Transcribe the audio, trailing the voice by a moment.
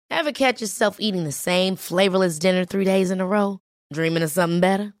Ever catch yourself eating the same flavorless dinner 3 days in a row? Dreaming of something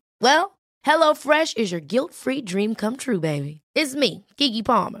better? Well, HelloFresh is your guilt-free dream come true, baby. It's me, Keke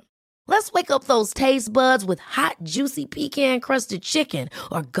Palmer. Let's wake up those taste buds with hot, juicy pecan-crusted chicken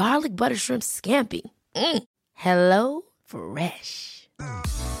or garlic butter shrimp scampi. Hello Fresh.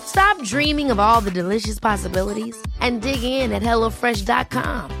 Stop dreaming of all the delicious possibilities and dig in at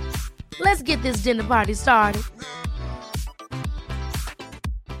HelloFresh.com. Let's get this dinner party started.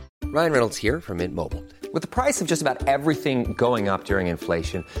 Ryan Reynolds here from Mint Mobile. With the price of just about everything going up during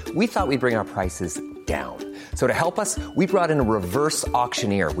inflation, we thought we'd bring our prices down. So to help us, we brought in a reverse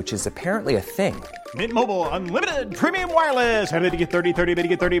auctioneer, which is apparently a thing. Mint Mobile Unlimited Premium Wireless. How to get 30, 30, how to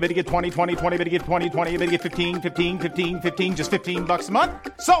get 30, how to get 20, 20, 20, how to get 20, 20, how to get 15, 15, 15, 15, just $15 a month?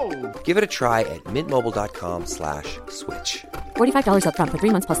 Sold! Give it a try at mintmobile.com/switch. $45 up front for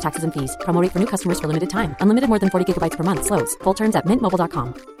 3 months plus taxes and fees. Promo rate for new customers for limited time. Unlimited more than 40 gigabytes per month. Slows full terms at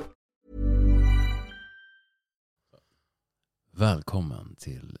mintmobile.com. Välkommen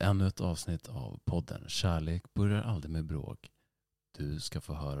till ännu ett avsnitt av podden Kärlek börjar aldrig med bråk. Du ska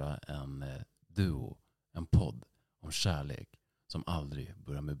få höra en duo, en podd om kärlek som aldrig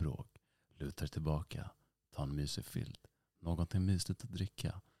börjar med bråk. Luta tillbaka, ta en mysig filt, någonting mysigt att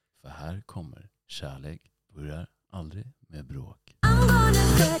dricka. För här kommer Kärlek börjar aldrig med bråk.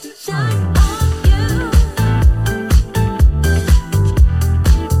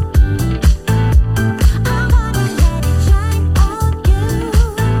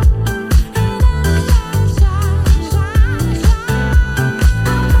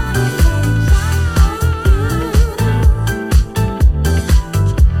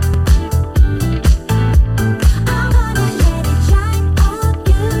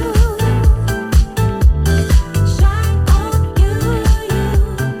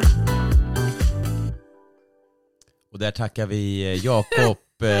 Där tackar vi Jakob,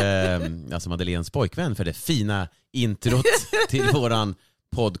 alltså Madeleines pojkvän, för det fina introt till våran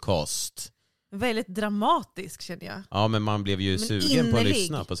podcast. Väldigt dramatisk känner jag. Ja, men man blev ju sugen på att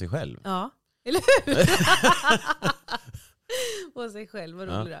lyssna på sig själv. Ja, eller hur? På sig själv, vad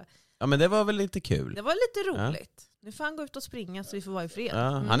roligt. Ja, men det var väl lite kul. Det var lite roligt. Nu får han gå ut och springa så vi får vara i fred.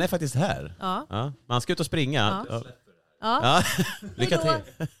 Ja, han är faktiskt här. Ja. Man ska ut och springa. Ja. Lycka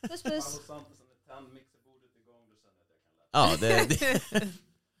till. Puss, puss. Ja,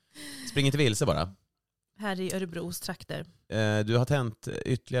 spring inte vilse bara. Här i Örebros trakter. Du har tänt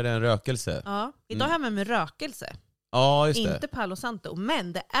ytterligare en rökelse. Ja, idag har jag med rökelse. Ja, just det. Inte Palo Santo,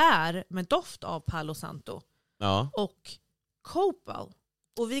 men det är med doft av Palo Santo. Ja. Och Copal.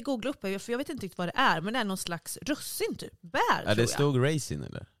 Och vi googlade upp det, för jag vet inte riktigt vad det är, men det är någon slags russin typ. Bär, tror jag. Det stod raisin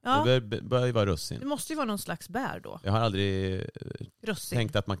eller? Ja. Det bör ju vara russin. Det måste ju vara någon slags bär då. Jag har aldrig russin.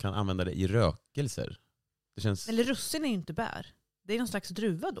 tänkt att man kan använda det i rökelser. Det känns... Eller russin är ju inte bär. Det är någon slags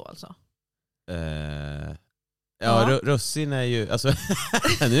druva då alltså. Russin är ju... Alltså,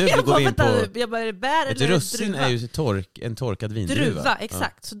 nu går vi in på... Jag bara, bär eller russin druva? är ju en torkad vindruva. Druva,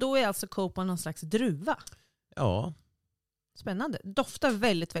 exakt. Ja. Så då är alltså Copal någon slags druva. Ja. Spännande. Doftar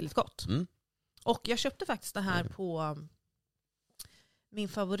väldigt, väldigt gott. Mm. Och jag köpte faktiskt det här på min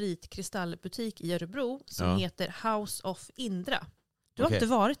favoritkristallbutik i Örebro som heter House of Indra. Du har inte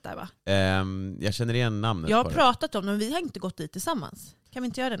varit där, va? Jag känner igen namnet. Jag har pratat om det, men vi har inte gått dit tillsammans. Kan vi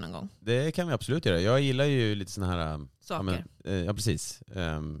inte göra det någon gång? Det kan vi absolut göra. Jag gillar ju lite såna här... saker. Ja, precis.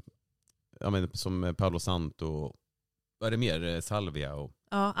 Som Palo Santo. Vad är det mer? Salvia och...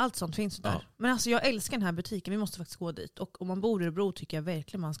 Ja, allt sånt finns där. Ja. Men alltså jag älskar den här butiken. Vi måste faktiskt gå dit. Och om man bor i Örebro tycker jag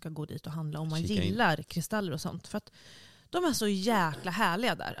verkligen man ska gå dit och handla om man gillar kristaller och sånt. För att de är så jäkla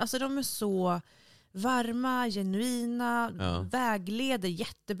härliga där. Alltså de är så varma, genuina, vägleder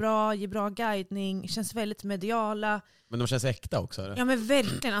jättebra, ger bra guidning, känns väldigt mediala. Men de känns äkta också? Eller? Ja, men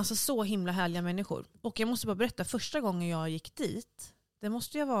verkligen. Alltså så himla härliga människor. Och jag måste bara berätta, första gången jag gick dit, det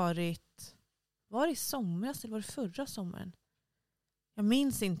måste ju ha varit... Var det i somras eller var det förra sommaren? Jag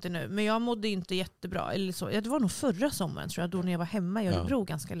minns inte nu, men jag mådde inte jättebra. Eller så. Det var nog förra sommaren tror jag, då när jag var hemma i Örebro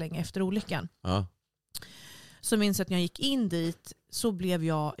ganska länge efter olyckan. Ja. Så minns jag att när jag gick in dit så blev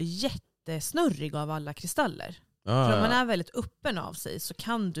jag jättesnurrig av alla kristaller. För om man är väldigt öppen av sig så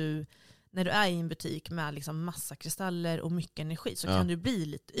kan du, när du är i en butik med liksom massa kristaller och mycket energi, så kan du bli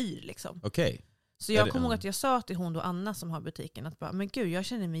lite yr liksom. Okej. Så jag kommer ihåg att jag sa till hon och Anna som har butiken att bara, men gud, jag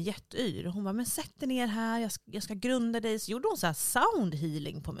känner mig jätteyr. Och hon bara, men sätt dig ner här, jag ska grunda dig. Så gjorde hon så här sound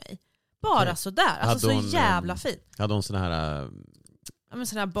healing på mig. Bara så där, alltså så jävla fint. Hade hon såna här... Ja, men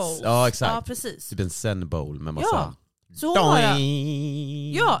såna här bowls. Ja, exakt. Ja, precis. Typ en zen bowl med massa... Ja. Så hon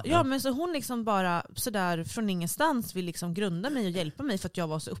bara, men så hon liksom bara sådär från ingenstans vill liksom grunda mig och hjälpa mig för att jag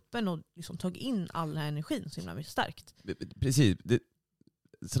var så öppen och liksom tog in all den här energin så himla mycket starkt. Precis.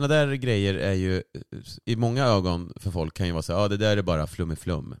 såna där grejer är ju i många ögon för folk kan ju vara så det där är bara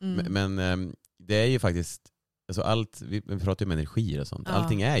flum. Men det är ju faktiskt alltså allt, vi pratar ju om energier och sånt.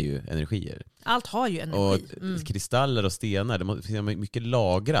 Allting är ju energier. Allt har ju energi. Och kristaller och stenar, det finns mycket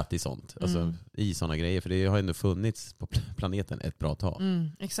lagrat i sånt. Alltså i såna grejer. För det har ju ändå funnits på planeten ett bra tag.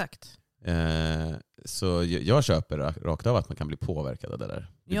 Exakt. Så jag köper rakt av att man kan bli påverkad av det där.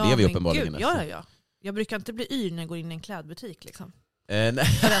 Det blev vi uppenbarligen. Ja. Jag brukar inte bli yr när jag går in i en klädbutik liksom. Nej.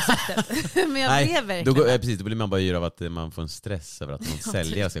 Men jag blev verkligen. Precis, då blir man bara yr av att man får en stress över att någon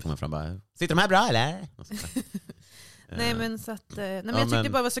säljare ska komma fram och bara, sitter de här bra eller? Nej men så att jag tyckte det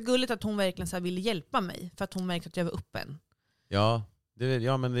bara var så gulligt att hon verkligen så här ville hjälpa mig för att hon märkte att jag var öppen. Ja.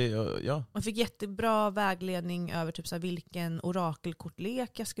 Man fick jättebra vägledning över typ så här vilken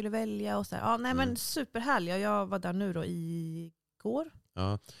orakelkortlek jag skulle välja och så här. Men superhärlig. Jag var där nu då igår.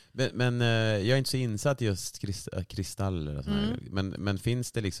 Ja, men jag är inte så insatt i just kristaller och såna men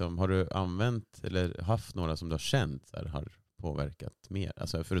finns det liksom, har du använt eller haft några som du har känt så här, har påverkat mer?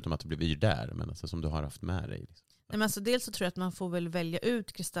 Alltså förutom att du blev yr där, men alltså som du har haft med dig liksom. Nej, men alltså dels så tror jag att man får väl välja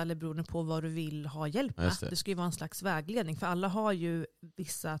ut kristaller beroende på vad du vill ha hjälp med. Det ska ju vara en slags vägledning. För alla har ju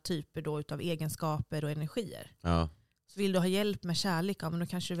vissa typer då utav egenskaper och energier. Ja. Så vill du ha hjälp med kärlek, men då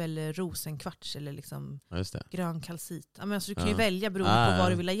kanske du väljer rosenkvarts eller liksom grön kalcit. Ja, men alltså du kan ju välja beroende på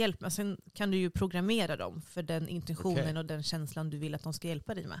vad du vill ha hjälp med. Sen kan du ju programmera dem för den intentionen och den känslan du vill att de ska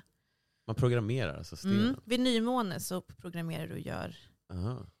hjälpa dig med. Man programmerar alltså stenen. Vid nymåne så programmerar du och gör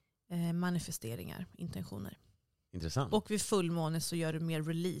manifesteringar, intentioner. Intressant. Och vid fullmåne så gör du mer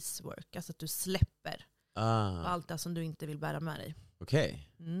release work. Alltså att du släpper allt det som du inte vill bära med dig. Okej.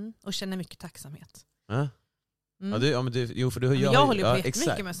 Och känner mycket tacksamhet. Ja, för jag håller på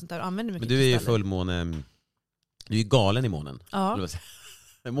jättemycket med sånt där och använder mycket. Men du är ju fullmåne. Du är ju galen i månen. Ja.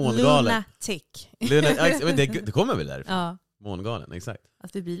 Mångalen. Lunatic. Det kommer väl där? Ja. Mångalen, exakt.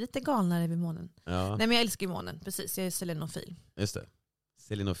 Att vi blir lite galnare vid månen. Ja. Nej, men jag älskar ju månen. Precis, jag är selenofil. Just det.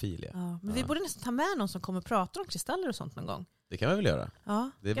 Selenofil, ja. Men vi borde nästan ta med någon som kommer och prata om kristaller och sånt någon gång. Det kan vi väl göra.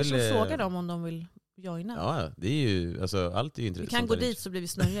 Ja, det är kanske väl, fråga dem om de vill joina. Ja, det är ju, alltså allt är ju intressant. Vi kan gå dit så blir vi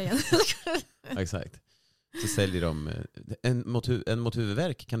snurriga igen. Exakt. Så säljer de en mot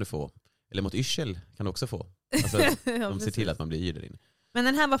huvudvärk kan du få. Eller mot yrsel kan du också få. Alltså, de ser till att man blir yr där inne. Men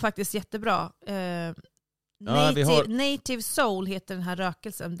den här var faktiskt jättebra. Native Soul heter den här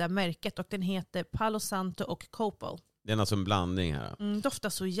rökelsen, där märket, och den heter Palo Santo och Copal. Det är alltså en blandning här. Doftar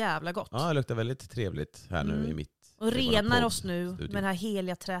så jävla gott. Ja, det luktar väldigt trevligt här nu i mitt. Och renar oss nu med det här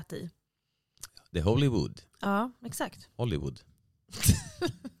heliga trät i. Det är Hollywood. Ja, exakt. Hollywood.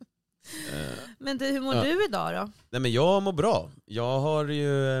 Men hur mår du idag då? Nej, men jag mår bra. Jag har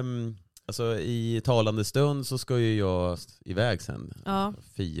ju alltså i talande stund så ska ju jag iväg sen.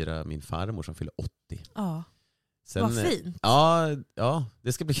 Fira min farmor som fyller 80. Ja. Vad fint. Ja,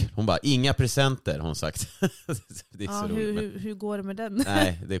 det ska bli kul. Hon bara, inga presenter, hon sagt. Det är så roligt. Hur går det med den?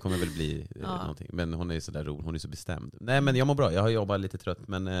 Nej, det kommer väl bli någonting. Men hon är så där rolig, hon är så bestämd. Nej, men jag mår bra. Jag har jobbat lite trött,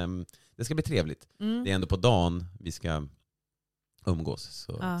 men det ska bli trevligt. Det är ändå på dagen vi ska umgås.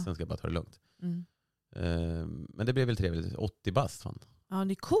 Så sen ska jag bara ta det lugnt. Men det blir väl trevligt. 80 bast fan. Ja,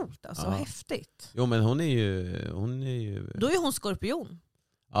 det är coolt alltså. Häftigt. Jo, men hon är ju... Då är hon skorpion.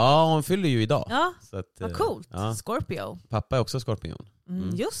 Ja, hon fyller ju idag. Ja, så att, vad coolt. Scorpio. Pappa är också skorpion.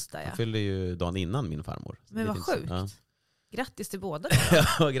 Just det, ja. Han fyller ju dagen innan min farmor. Men vad sjukt. Ja. Grattis till båda.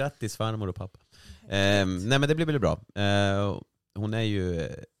 Ja, grattis farmor och pappa. Nej, men det blir väl bra. Hon är ju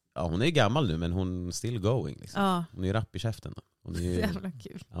hon är gammal nu, men hon är still going. Liksom. Ja. Hon är ju rapp i käften. Hon är ju, jävla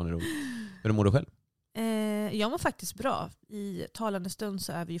kul. Ja, hon är rolig. Hur mår du själv? Jag mår faktiskt bra. I talande stund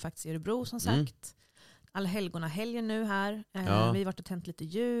så är vi ju faktiskt i Örebro som sagt. Alla helgona helgen nu här. Vi har varit och tänt lite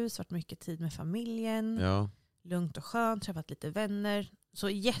ljus, varit mycket tid med familjen. Ja. Lugnt och skönt, träffat lite vänner. Så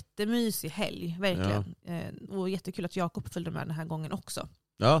jättemysig helg, verkligen. Och jättekul att Jakob följde med den här gången också.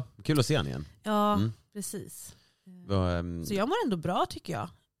 Ja, kul att se han igen. Ja, precis. Så jag mår ändå bra tycker jag.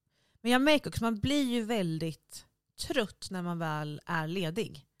 Men jag märker också, man blir ju väldigt trött när man väl är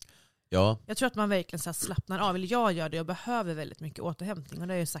ledig. Ja. Jag tror att man verkligen så här slappnar av. Eller jag gör det. Jag behöver väldigt mycket återhämtning. Och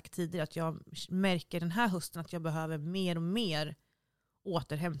det har jag sagt tidigare. Att jag märker den här hösten att jag behöver mer och mer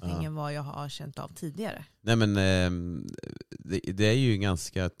återhämtning än vad jag har känt av tidigare. Nej, men det är ju en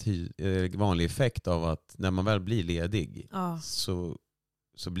ganska vanlig effekt av att när man väl blir ledig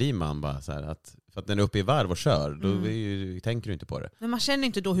så blir man bara så här att, för att när du är uppe i varv och kör, då tänker du inte på det. Men man känner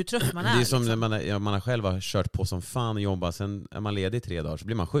inte då hur trött man är. Det är som när man har själv har kört på som fan och jobbat, sen är man ledig 3 dagar så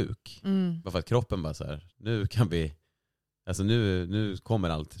blir man sjuk. Bara för att kroppen bara så här, nu kan vi, Alltså nu kommer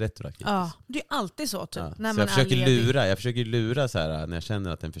allt retroaktivt. Ja, det är alltid så typ. Ja. När Så man jag försöker lura så här, när jag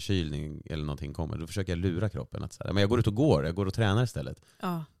känner att en förkylning eller någonting kommer, då försöker jag lura kroppen att så här, men jag går ut och jag går och tränar istället.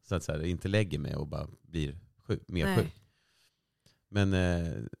 Ja. Så att så här, inte lägger mig och bara blir mer Nej. sjuk.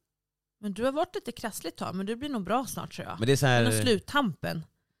 Men du har varit lite krassligt tag, men du blir nog bra snart tror jag. men det är så här, Men sluttampen.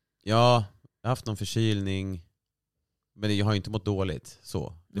 ja, jag har haft någon förkylning, men jag har ju inte mått dåligt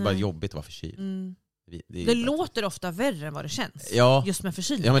så. Det är bara jobbigt att vara förkyld. Mm. Det Det låter ofta värre än vad det känns. Ja. Just med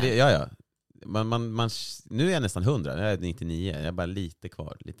förkylningar. Ja, men man, nu är jag nästan 100, jag är 99. Jag är bara lite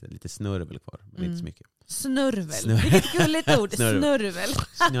kvar, lite snurvel kvar, men inte så mycket. Snurvel. Vilket gulligt ord.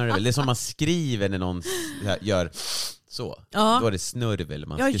 Snurvel. Det är som man skriver när någon gör så. Ja. Då är det snurvel.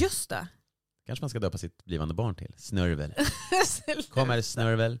 Ja, just det. Kanske man ska döpa sitt blivande barn till. Snurvel. Kommer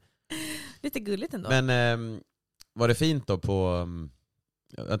snurvel. Lite gulligt ändå. Men var det fint då på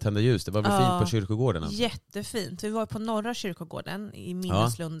att tända ljus? Det var väl fint på kyrkogården? Alltså? Jättefint. Vi var på norra kyrkogården i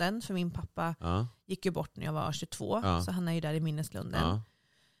Minneslunden. För min pappa gick ju bort när jag var 22. Så han är ju där i Minneslunden.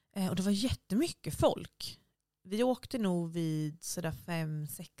 Och det var jättemycket folk. Vi åkte nog vid sådär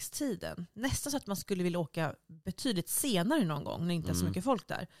 5-6 tiden. Nästan så att man skulle vilja åka betydligt senare någon gång när det inte är så mycket folk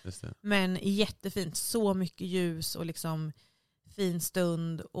där. Just det. Men jättefint. Så mycket ljus och liksom fin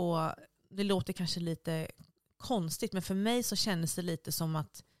stund. Och det låter kanske lite konstigt, men för mig så kändes det lite som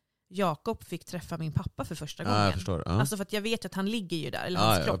att Jakob fick träffa min pappa för första gången. Jag förstår. Alltså för att jag vet att han ligger ju där. Eller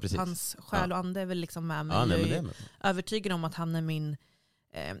hans kropp, hans själ och ande är väl liksom med mig. Jag är övertygad om att han är min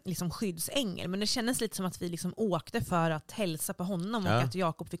liksom skyddsängel. Men det kändes lite som att vi liksom åkte för att hälsa på honom och att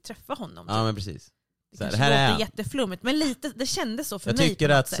Jakob fick träffa honom. Ja, men precis. Det kanske låter jätteflummigt, men lite, det kändes så för mig tycker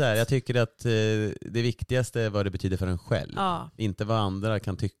på något att, sätt. så här, jag tycker att det viktigaste är vad det betyder för en själv. Inte vad andra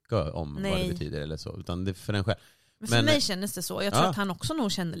kan tycka om vad det betyder eller så, utan det är för en själv. Men för mig kändes det så. Jag tror att han också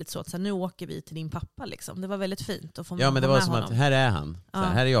nog kände lite så att så här, nu åker vi till din pappa liksom. Det var väldigt fint att få med honom. Ja, men det var som att här är han. Så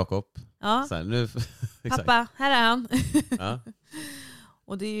här är Jakob. Ja. Så här, nu pappa, här är han. Ja.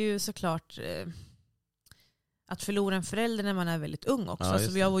 Och det är ju såklart att förlora en förälder när man är väldigt ung också. Ja,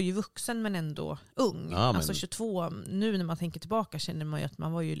 alltså, jag var ju vuxen men ändå ung. Ja, alltså 22, nu när man tänker tillbaka känner man ju att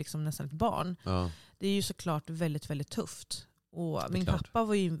man var ju liksom nästan ett barn. Ja. Det är ju såklart väldigt, väldigt tufft. Och min pappa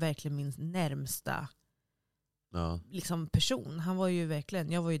var ju verkligen min närmsta liksom person. Han var ju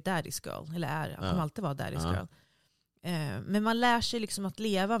verkligen, jag var ju daddy's girl. Eller han alltid var daddy's girl. Men man lär sig liksom att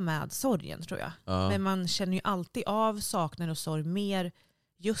leva med sorgen tror jag. Men man känner ju alltid av saknad och sorg mer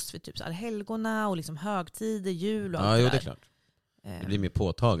just för typ allhelgona och liksom högtider, jul och allt det där. Det är klart. Det blir mer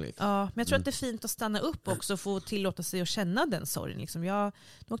påtagligt. Ja, men jag tror att det är fint att stanna upp också och få tillåta sig att känna den sorgen. Liksom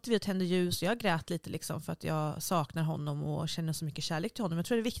då åkte vi och tände ljus och jag grät lite liksom för att jag saknar honom och känner så mycket kärlek till honom. Jag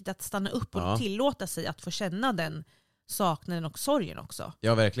tror det är viktigt att stanna upp och tillåta sig att få känna den saknaden och sorgen också.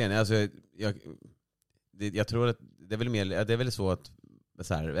 Ja, verkligen. Alltså, jag tror att det är väl så att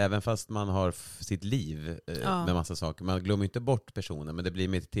så här, även fast man har sitt liv med massa saker, man glömmer inte bort personen, men det blir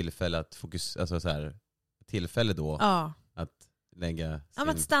mer ett tillfälle att alltså så här, tillfälle då att lägga sin...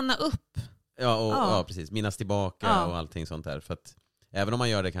 att stanna upp. Ja, precis. Minnas tillbaka och allting sånt där. För att även om man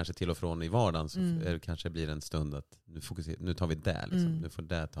gör det kanske till och från i vardagen så kanske blir det en stund att nu tar vi det liksom. Nu får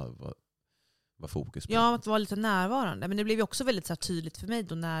det vara fokus på. Ja, att vara lite närvarande. Men det blev ju också väldigt så här, tydligt för mig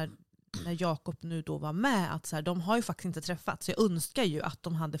då när Jakob nu då var med att så här, de har ju faktiskt inte träffats. Så jag önskar ju att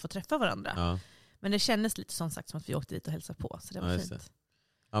de hade fått träffa varandra. Ja. Men det kändes lite som sagt som att vi åkte dit och hälsade på. Så det var fint. Det.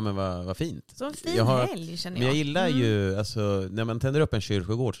 Ja, men vad fint. Så en fin helg känner jag. Men jag gillar ju, alltså, när man tänder upp en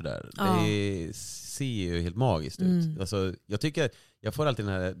kyrkogård sådär, det ser ju helt magiskt ut. Alltså, jag tycker, jag får alltid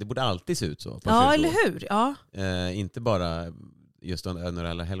den här, det borde alltid se ut så. På eller hur? Ja. Inte bara just under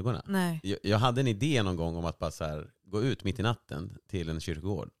alla helgorna. Nej. Jag hade en idé någon gång om att bara så här, gå ut mitt i natten till en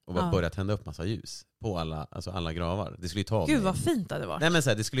kyrkogård och bara börja tända upp massa ljus på alla gravar. Det skulle ju ta... Gud vad fint det var. Nej, men så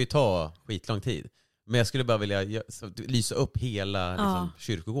här, det skulle ju ta skitlång tid. Men jag skulle bara vilja lysa upp hela liksom,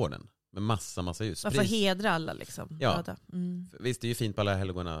 kyrkogården med massa ljus. Varför hedra alla liksom? Ja. Visst, det är ju fint på alla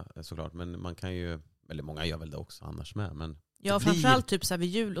helgorna såklart, men man kan ju, eller många gör väl det också annars med. Men framförallt typ så här vid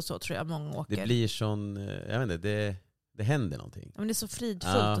jul och så tror jag många åker. Det blir sån, jag vet inte, det händer någonting. Ja, men det är så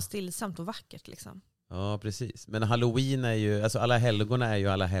fridfullt och stillsamt och vackert liksom. Ja, precis. Men Halloween är ju, alltså alla helgorna är ju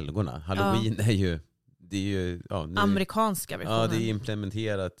alla helgorna. Halloween är ju, det är ju... amerikanska versionen. Ja, det är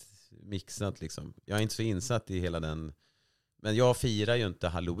implementerat, mixat liksom. Jag är inte så insatt i hela den... Men jag firar ju inte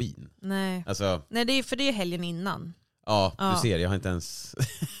Halloween. Nej, alltså, nej det är helgen innan. Ja, du ser, jag har inte ens...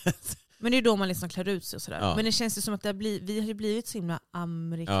 Men det är då man liksom klär ut sig och sådär. Men det känns ju som att vi har blivit så himla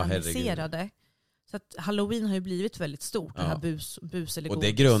amerikaniserade. Så att Halloween har ju blivit väldigt stort, det här bus eller och godis.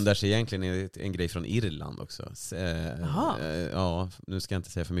 det grundar sig egentligen i en grej från Irland också. Ja, nu ska jag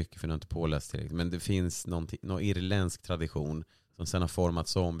inte säga för mycket för jag har inte påläst tillräckligt. Men det finns någon irländsk tradition som sen har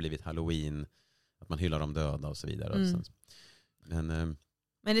formats om, blivit Halloween. Att man hyllar de döda och så vidare.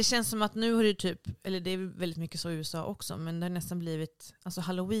 Men det känns som att nu har det typ, eller det är väldigt mycket så i USA också, men det har nästan blivit, alltså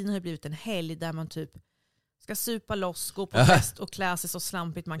Halloween har ju blivit en helg där man typ ska supa loss, gå på fest och klä sig så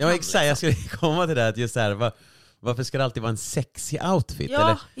slampigt man kan. Ja, exakt. Liksom. Jag skulle komma till det att just här, varför ska det alltid vara en sexy outfit? Ja,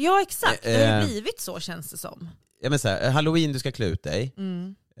 eller? Ja exakt. Det har ju blivit så, känns det som. Ja, men så här, Halloween, du ska klä ut dig.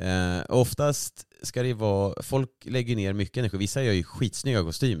 Oftast ska det vara, folk lägger ner mycket energi. Vissa gör ju skitsnygga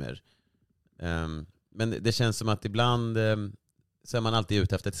kostymer. Men det känns som att ibland så är man alltid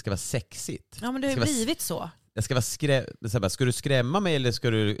ute efter att det ska vara sexigt. Ja, men det har ju blivit så. Jag ska vara ska du skrämma mig eller ska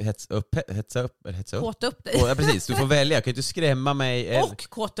du hetsa upp? Kåta upp dig. Ja, precis. Du får välja. Jag kan inte skrämma mig. Och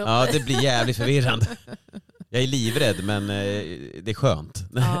kåta upp dig. Ja, dig. det blir jävligt förvirrande. Jag är livrädd, men det är skönt.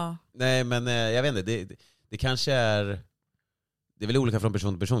 Ja. Nej, men jag vet inte. Det kanske är... Det är väl olika från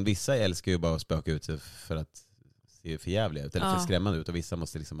person till person. Vissa älskar ju bara att spöka ut sig för att se för jävliga ut. Eller för skrämmande ut. Och vissa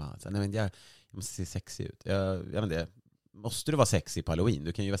måste liksom... jag måste se sexig ut. Jag vet inte. Måste du vara sexig på Halloween?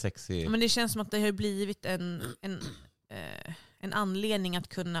 Du kan ju vara sexig... Men det känns som att det har blivit en anledning att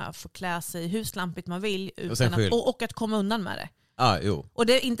kunna få klä sig hur slampigt man vill utan och att komma undan med det. Jo. Och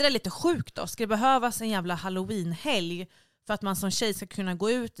det är inte det lite sjukt då? Ska det behövas en jävla Halloween-helg för att man som tjej ska kunna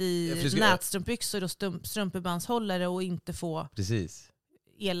gå ut i nätstrumpbyxor och strumpebandshållare och inte få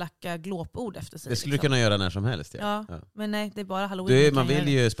elaka glåpord efter sig? Det skulle du kunna göra när som helst. Ja. Men nej, det är bara Halloween. Man vill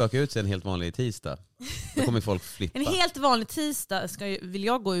ju spöka ut sig en helt vanlig tisdag. Då kommer folk flippa. En helt vanlig tisdag vill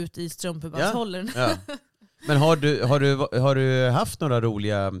jag gå ut i strumpebandshållaren. Ja. Men har du haft några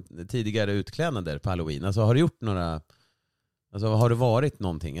roliga tidigare utklädnader på Halloween? Alltså har du gjort några... Alltså har det varit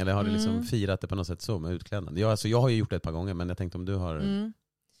någonting? Eller har du liksom firat det på något sätt så med utklädnad? Jag har ju gjort det ett par gånger, men jag tänkte om du har...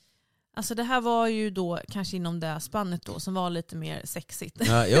 Alltså det här var ju då kanske inom det spannet då som var lite mer sexigt.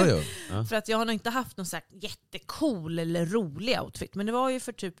 Ja. För att jag har nog inte haft någon så här jättecool eller rolig outfit. Men det var ju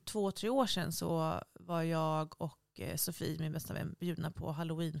för typ 2-3 år sedan så var jag och Sofie, min bästa vän, bjudna på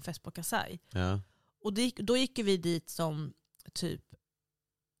Halloweenfest på Kasai. Ja. Och då gick vi dit som typ,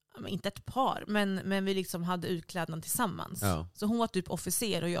 inte ett par, men vi liksom hade utklädnad tillsammans. Ja. Så hon var typ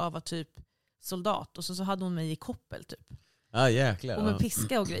officer och jag var typ soldat. Och så hade hon mig i koppel typ. Jäklar. Och med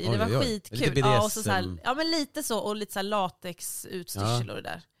piska och grejer. Det var skitkul. Lite ja, och så här, ja, men lite så. Och lite så här latexutstyrsel och det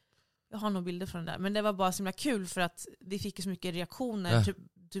där. Jag har nog bilder från det där. Men det var bara så himla kul för att vi fick så mycket reaktioner.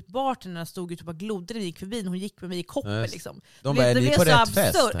 Typ bartenderna stod ju typ och glodde när vi gick förbi. Hon gick med mig i koppel liksom. De bara, är ni på rätt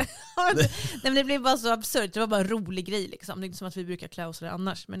fest? Nej, men det blev bara så absurt. Det var bara en rolig grej liksom. Det är inte som att vi brukar klä oss där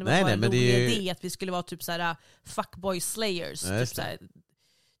annars. Men det var bara en rolig idé att vi skulle vara typ så här fuckboy slayers. Typ så här,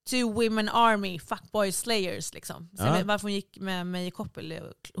 2 women army, fuckboy slayers liksom. Sen varför hon gick med mig i koppel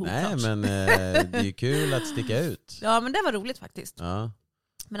är oklart. Nej, men det är ju kul att sticka ut. Ja, men det var roligt faktiskt. Ja.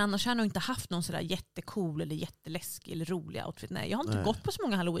 Men annars har jag nog inte haft någon sådär jättecool eller jätteläskig eller rolig outfit. Nej, jag har inte gått på så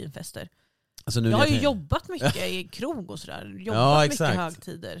många Halloweenfester. Alltså jag har ju jobbat mycket i krog och sådär. Jobbat mycket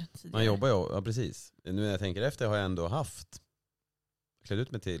högtider tidigare. Man jobbar ju, precis. Nu när jag tänker efter har jag ändå klätt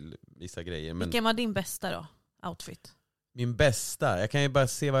ut mig till vissa grejer. Men... Vilken var din bästa då? Outfit? Min bästa? Jag kan ju bara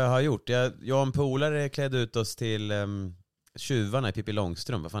se vad jag har gjort. Jag och en polare klädde ut oss till tjuvarna i Pippi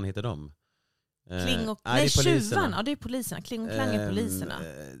Långstrump. Vad fan heter de? Tjuvarna. Ja, det är poliserna. Kling och Klang är poliserna.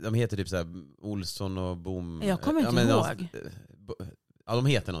 De heter typ såhär Olsson och Boom. Jag kommer inte ihåg. De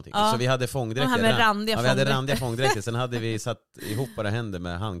heter någonting. Så vi hade fångdräkter. Vi hade randiga fångdräkter. Sen hade vi satt ihop våra händer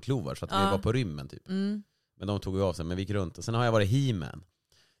med handklovar så att vi var på rymmen typ. Men de tog ju av sig, men vi gick runt. Och sen har jag varit He-Man.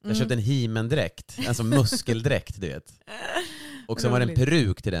 Jag köpte en He-Man-dräkt. Alltså muskeldräkt, du vet. Och så var det en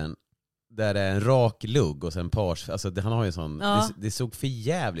peruk till den. Där det är en rak lugg och sen pars. Alltså han har ju en sån. Det såg för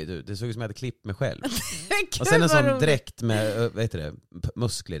jävligt ut. Det såg ut som jag hade klippt mig själv. Och sen en sån dräkt med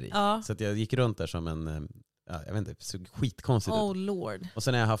muskler i. Så att jag gick runt där som en... jag vet inte, det såg skitkonstigt ut. Lord. Och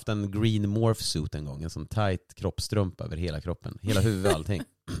sen har jag haft en green morph suit en gång. En sån tight kroppstrumpa över hela kroppen. Hela huvudet, allting.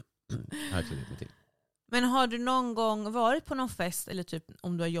 Här klädde mig till. Men har du någon gång varit på någon fest eller typ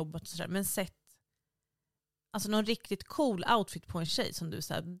om du har jobbat och sådär, men sett alltså någon riktigt cool outfit på en tjej som du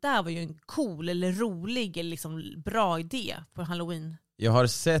säger, där var ju en cool eller rolig eller liksom bra idé på Halloween? Jag har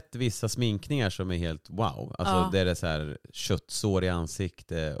sett vissa sminkningar som är helt wow. Alltså där det är så här köttsår i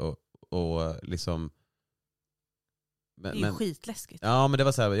ansikte och liksom... Men, det är skitläskigt. Ja, men det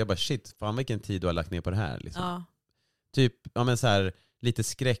var så här, jag bara shit, fan vilken tid du har lagt ner på det här liksom. Typ, men så här lite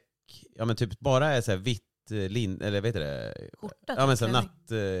skräck. Ja, men typ bara är så här vitt eller vet du det? Skjorta, ja men så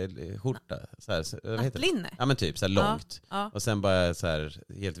nattskjorta. Nattlinne? Ja men typ så här långt. Ja. Och sen bara så här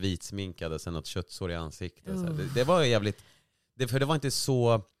helt vitsminkad och sen något köttsår i ansiktet. Så det var jävligt, för det var inte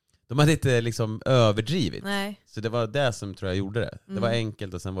så, de hade inte liksom överdrivit. Nej. Så det var det som tror jag gjorde det. Det var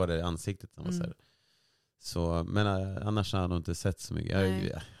enkelt och sen var det ansiktet som var så här. Så, men annars har jag nog inte sett så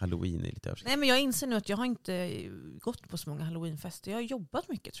mycket. Halloween är lite översikt. Nej, men jag inser nu att jag har inte gått på så många Halloweenfester. Jag har jobbat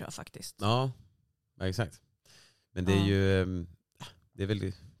mycket tror jag faktiskt. Ja exakt. Men det är ju, det är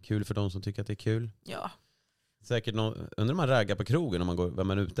väl kul för de som tycker att det är kul. Ja. Säkert undrar man raggar på krogen om man går, vad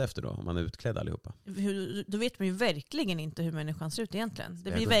man är ute efter då, om man är utklädd allihopa. Då vet man ju verkligen inte hur människan ser ut egentligen.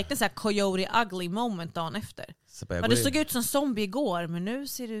 Det blir verkligen så här coyote ugly moment dagen efter. Du såg ut som zombie igår, men nu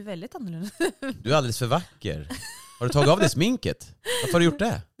ser du väldigt annorlunda. Du är alldeles för vacker. Har du tagit av dig sminket? Varför har du gjort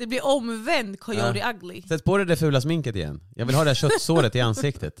det? Det blir omvänd coyote ugly. Sätt på dig det fula sminket igen. Jag vill ha det här köttsåret i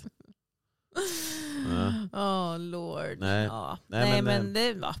ansiktet. Lord. Nej. Ja. Nej,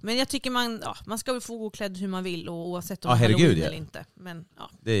 men jag tycker man ska väl få gå klädd hur man vill, och oavsett om man herregud, eller inte. Men,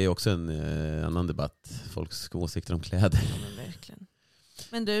 det är också en annan debatt. Folks åsikter om kläder. Ja, men verkligen.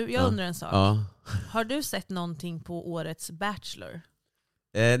 Men du, jag undrar en sak. Ja. Har du sett någonting på årets Bachelor?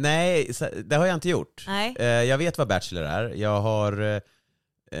 Nej, det har jag inte gjort. Nej. Jag vet vad Bachelor är. Jag har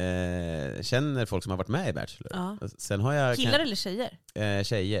känner folk som har varit med i Bachelor. Ja. Sen har jag killar eller tjejer?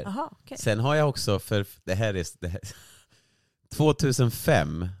 Tjejer. Aha, okay. Sen har jag också, för det här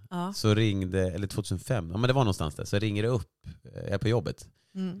 2005 så ringde, eller 2005, men det var någonstans där, så ringer det upp, jag är på jobbet,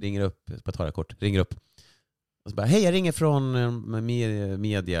 ringer upp, på ett ringer upp och så bara, hej, jag ringer från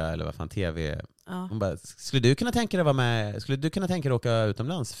media eller vad fan, tv. Hon bara, skulle du kunna tänka dig vara med, skulle du kunna tänka dig åka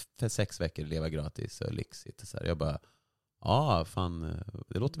utomlands för 6 veckor, leva gratis och lyxigt och så här. Jag bara, fan,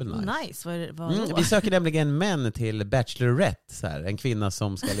 det låter väl nice. Nice, vad vi söker nämligen män till Bachelorette, så här, en kvinna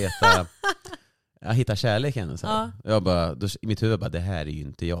som ska leta hitta kärleken. Så här. Jag bara, i mitt huvud bara, det här är ju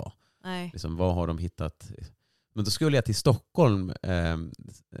inte jag. Nej. Liksom, vad har de hittat? Men då skulle jag till Stockholm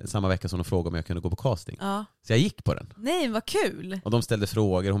samma vecka som de frågade om jag kunde gå på casting. Så jag gick på den. Nej, vad kul. Och de ställde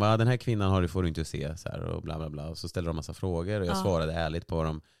frågor. Hon bara, den här kvinnan får du inte se. Så här, och bla bla bla. Och så ställde de massa frågor och jag svarade ärligt på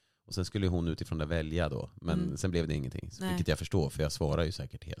dem. Och sen skulle hon utifrån det välja då. Men sen blev det ingenting. Vilket jag förstår, för jag svarar ju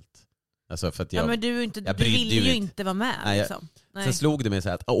säkert helt. Alltså för att jag, men du ville ju inte vara med. Nej, liksom. Sen slog det mig så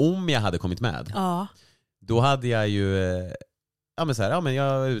här att om jag hade kommit med, då hade jag ju... men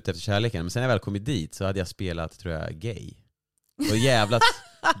jag är ute efter kärleken. Men sen när jag väl kommit dit så hade jag spelat, tror jag, gay. Och jävlat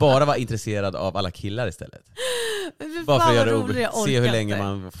bara var intresserad av alla killar istället. Bara för att göra se hur länge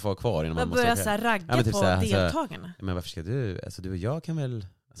man får vara kvar innan man måste börja så här ragga typ på deltagarna. Men varför ska du och jag kan väl...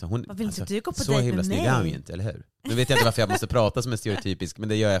 Hon, vill inte du gå på så dejt himla med snygg mig? är hon ju inte, eller hur? Nu vet jag inte varför jag måste prata som en stereotypisk, men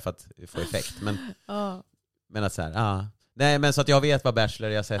det gör jag för att få effekt. Men att så här, nej, men så att jag vet vad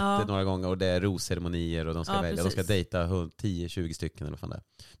Bachelor, jag har sett det några gånger, och det är rosceremonier och de ska välja, de ska dejta 10-20 stycken eller vad fan det är.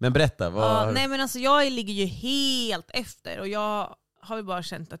 Men berätta, vad... Nej, men alltså jag ligger ju helt efter, och jag har ju bara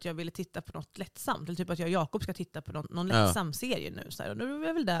känt att jag ville titta på något lättsamt, eller typ att jag och Jakob ska titta på någon lättsam serie nu så här. Och nu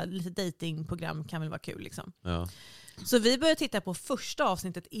är väl där lite datingprogram kan väl vara kul liksom. Så vi började titta på första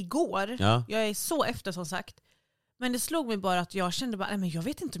avsnittet igår. Jag är så efter, som sagt. Men det slog mig bara att jag kände bara, men jag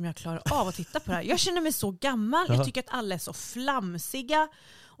vet inte om jag klarar av att titta på det här. Jag känner mig så gammal. Jag tycker att alla är så flamsiga.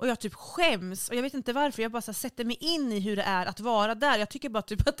 Och jag typ skäms. Och jag vet inte varför. Jag bara så sätter mig in i hur det är att vara där. Jag tycker bara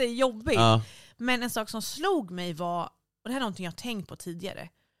typ att det är jobbigt. Men en sak som slog mig var, och det här är någonting jag har tänkt på tidigare,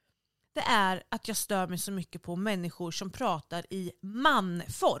 det är att jag stör mig så mycket på människor som pratar i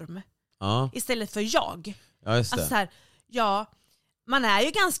manform istället för jag. Ja, just det. Alltså så här, man är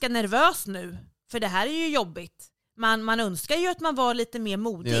ju ganska nervös nu, för det här är ju jobbigt. Man önskar ju att man var lite mer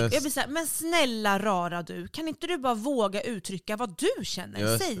modig. Just. Jag blir så här, men snälla rara du, kan inte du bara våga uttrycka vad du känner?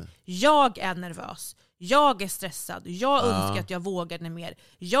 Just Säg, det. jag är nervös. Jag är stressad. Jag önskar att jag vågade mer.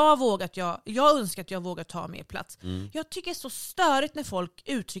 Jag önskar att jag vågar ta mer plats. Jag tycker det är så störigt när folk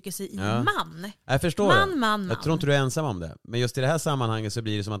uttrycker sig i man. Jag förstår man. Jag tror inte du är ensam om det. Men just i det här sammanhanget så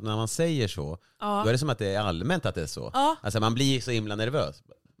blir det som att när man säger så, då är det som att det är allmänt att det är så. Alltså man blir så himla nervös.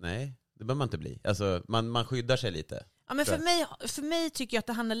 Nej, det behöver man inte bli. Alltså man skyddar sig lite. Ja, men för mig tycker jag att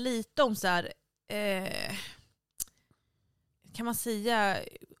det handlar lite om så här, kan man säga,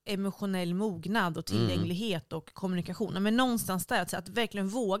 emotionell mognad och tillgänglighet och kommunikation. Men någonstans där att verkligen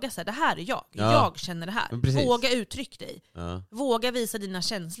våga säga, det här är jag. Jag känner det här. Precis. Våga uttryck dig. Våga visa dina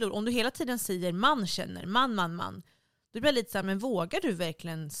känslor. Om du hela tiden säger man känner, man. Då blir det lite så här, men vågar du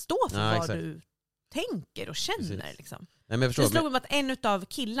verkligen stå för vad du tänker och känner liksom. Nej, men jag förstår, det slog mig att en av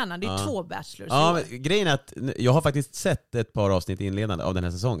killarna, det är 2 bachelors. Ja, men grejen är att jag har faktiskt sett ett par avsnitt inledande av den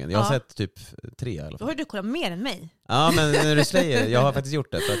här säsongen. Jag har sett typ 3 i alla fall. Då har du kollat mer än mig. Ja, men när du säger, jag har faktiskt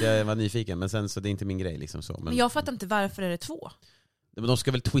gjort det för att jag var nyfiken, men sen så det är inte min grej liksom så. Men jag fattar inte varför är det 2. De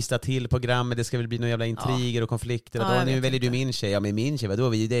ska väl twista till programmet, det ska väl bli några jävla intriger och konflikter. Ja, nu väljer du min tjej, ja men min tjej, vadå,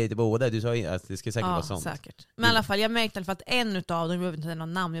 vi är båda, du sa att det ska säkert vara sånt. Säkert. Men i alla fall, jag märkte i alla fall att en utav dem, jag behöver inte säga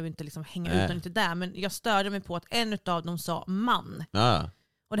någon namn, jag vill inte liksom hänga ut dem inte där, men jag störde mig på att en utav dem sa man. Ja.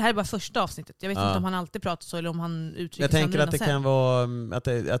 Och det här är bara första avsnittet. Jag vet inte om han alltid pratar så eller om han uttrycker sig. Jag tänker att det kan vara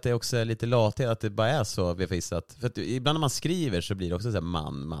att det också är lite lathet, att det bara är så befissat. För att ibland när man skriver så blir det också så här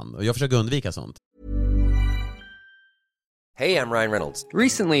man. Och jag försöker undvika sånt. Hey, I'm Ryan Reynolds.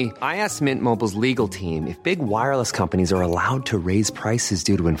 Recently, I asked Mint Mobile's legal team if big wireless companies are allowed to raise prices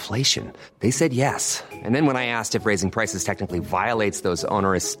due to inflation. They said yes. And then when I asked if raising prices technically violates those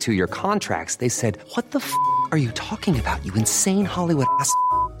onerous 2-year contracts, they said, "What the f*** are you talking about, you insane Hollywood ass?"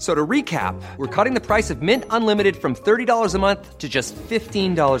 So to recap, we're cutting the price of Mint Unlimited from $30 a month to just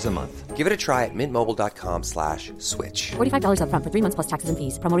 $15 a month. Give it a try at mintmobile.com/switch. $45 up front for 3 months plus taxes and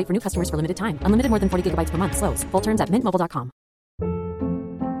fees. Promo rate for new customers for limited time. Unlimited more than 40 gigabytes per month. Slows full terms at mintmobile.com.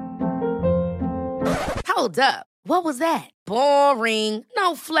 Hold up. What was that? Boring.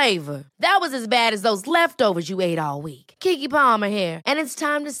 No flavor. That was as bad as those leftovers you ate all week. Keke Palmer here, and it's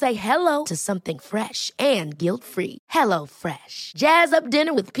time to say hello to something fresh and guilt-free. Hello Fresh. Jazz up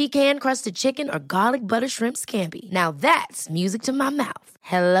dinner with pecan-crusted chicken or garlic butter shrimp scampi. Now that's music to my mouth.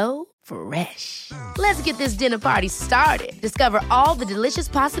 Hello Fresh. Let's get this dinner party started. Discover all the delicious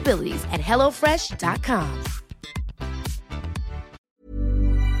possibilities at hellofresh.com.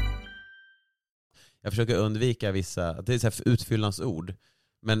 Jag försöker undvika vissa, det är så här utfyllnadsord.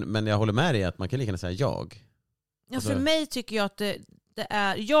 Men jag håller med dig att man kan lika gärna säga jag. Ja, alltså, för mig tycker jag att det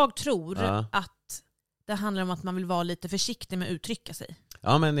är, jag tror att det handlar om att man vill vara lite försiktig med att uttrycka sig.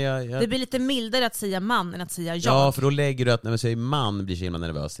 Ja, men det blir lite mildare att säga man än att säga jag. Ja, för då lägger du att när man säger man blir så himla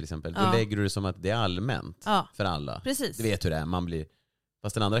nervös till exempel. Då lägger du det som att det är allmänt för alla. Precis. Du vet hur det är, man blir.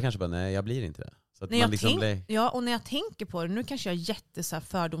 Fast den andra kanske bara, nej jag blir inte det. Så att när man liksom ja, och när jag tänker på det, nu kanske jag är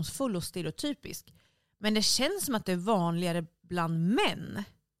fördomsfull och stereotypisk. Men det känns som att det är vanligare bland män.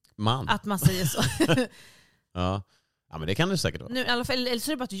 Att man säger så. Ja, men det kan det säkert vara. Nu, i alla fall, eller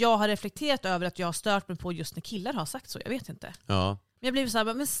så är det bara att jag har reflekterat över att jag har stört mig på just när killar har sagt så. Jag vet inte. Ja. Men jag blir så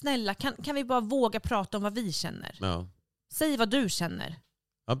här, men snälla, kan vi bara våga prata om vad vi känner? Ja. Säg vad du känner.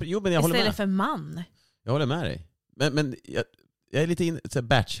 Ja, jo, men jag håller med. Istället för man. Jag håller med dig. Men jag är lite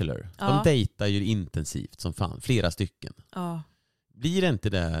bachelor. De dejtar ju intensivt som fan. Flera stycken. Ja. Blir det inte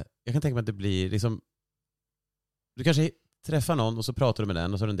det? Jag kan tänka mig att det blir liksom... Du kanske träffar någon och så pratar du med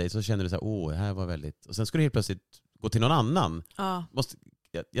den och så har du en dejt så känner du så här, det här var väldigt... Och sen ska du helt plötsligt gå till någon annan. Ja.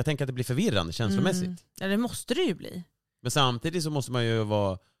 Jag tänker att det blir förvirrande känslomässigt. Ja, det måste det ju bli. Men samtidigt så måste man ju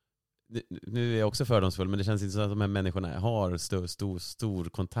vara... Nu är jag också fördomsfull, men det känns inte så att de här människorna har stor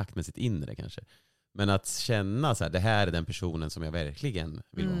kontakt med sitt inre kanske. Men att känna så här, det här är den personen som jag verkligen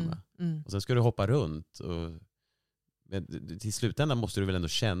vill vara med. Och sen ska du hoppa runt och... Men till slutändan måste du väl ändå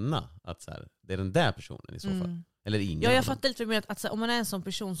känna att så här, det är den där personen i så fall. Eller ingen. Ja, jag fattar lite mer att om man är en sån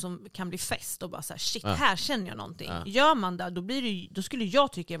person som kan bli fäst och bara så här, shit, här känner jag någonting. Gör man det, då skulle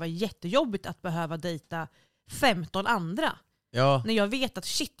jag tycka det var jättejobbigt att behöva dejta 15 andra. Ja. När jag vet att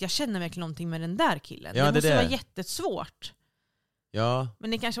shit, jag känner verkligen någonting med den där killen. Det måste vara jättesvårt. Ja.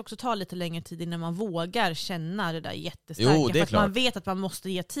 Men det kanske också tar lite längre tid innan man vågar känna det där jättestarka. Jo, det är för att man vet att man måste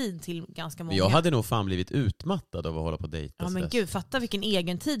ge tid till ganska många. Jag hade nog fan blivit utmattad av att hålla på dejt. Ja, men gud, fatta vilken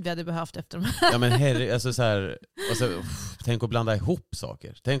egen tid vi hade behövt efter de här. Ja, men alltså så här, tänk att blanda ihop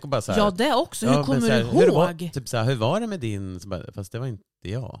saker. Tänk att bara så här, ja, det också. Hur kommer du ihåg? Hur var det med din... Fast det var inte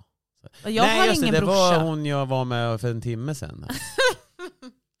jag. Jag har ingen det brorsa. var hon jag var med för en timme sedan.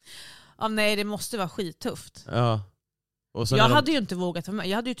 Ja, nej, det måste vara skittufft. Ja. Jag hade ju inte vågat vara med.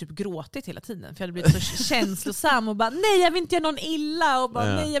 Jag hade ju typ gråtit hela tiden. För jag hade blivit så känslosam och bara, nej jag vill inte göra någon illa. Och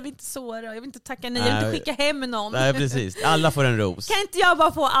bara, nej jag vill inte såra. Jag vill inte tacka nej. Jag vill inte skicka hem någon. Nej, precis. Alla får en ros. Kan inte jag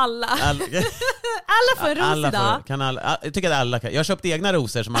bara få alla? Alla får en ros idag. Jag tycker att alla kan. Jag har köpt egna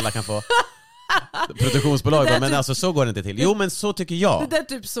rosor som alla kan få. Produktionsbolag, men typ, alltså så går det inte till. Jo, men så tycker jag. Det är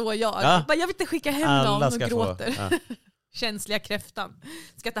typ så jag vill inte skicka hem alla någon och gråter. Känsliga kräftan.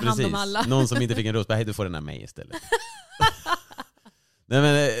 Ska ta hand om alla. Någon som inte fick en ros, bara, hej, du får den här mig istället. Nej,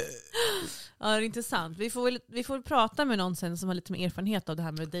 men ja, det är intressant. Vi får prata med någon sen som har lite mer erfarenhet av det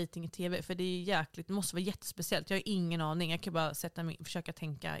här med dating i tv. För det är jäkligt, det måste vara jättespeciellt. Jag har ingen aning. Jag kan bara försöka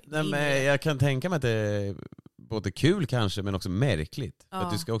tänka. Nej, men jag kan tänka mig att det är både kul kanske, men också märkligt. För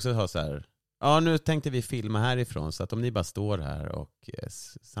att du ska också ha så här, Ja, nu tänkte vi filma härifrån, så att om ni bara står här och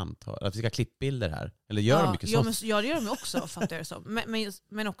samtal, att vi ska klippbilder här. Eller gör de mycket sånt? Ja, det gör de också, fattar jag det som.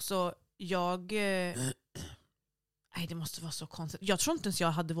 Men också, nej, det måste vara så konstigt. Jag tror inte ens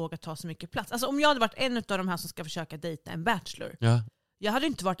jag hade vågat ta så mycket plats. Alltså om jag hade varit en av de här som ska försöka dejta en bachelor. Ja. Jag hade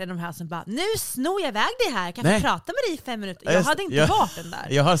inte varit en av de här som bara, nu snor jag iväg det här, kan jag prata med dig i 5 minuter? Jag hade inte varit den där.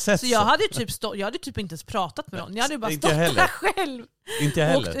 Jag har sett så. Jag hade typ inte ens pratat med någon. Jag hade bara stått där själv. Inte jag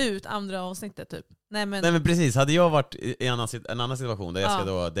heller. Åkt ut andra avsnittet typ. Nej men precis, hade jag varit i en annan situation där jag ska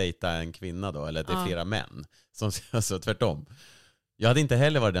då dejta en kvinna då, eller det är flera män, som, alltså tvärtom. Jag hade inte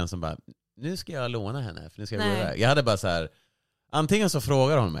heller varit den som bara, nu ska jag låna henne för nu ska jag gå iväg. Jag hade bara så här, antingen så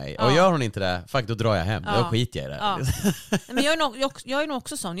frågar hon mig, och gör hon inte det, då drar jag hem. Då skiter jag i det. Ja. Men jag är nog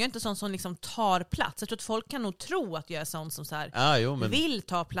också sån. Jag är inte sån som liksom tar plats. Jag tror att folk kan nog tro att jag är sån som så här, vill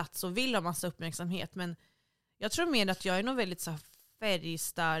ta plats och vill ha massa uppmärksamhet. Men jag tror mer att jag är nog väldigt så här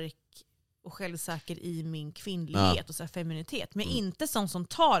färgstark och självsäker i min kvinnlighet och så här feminitet. Men inte sån som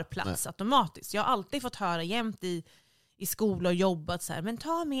tar plats automatiskt. Jag har alltid fått höra jämt i skola och jobbat så här, men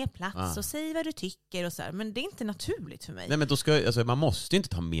ta mer plats och säg vad du tycker och så här, men det är inte naturligt för mig. Nej, men då man måste ju inte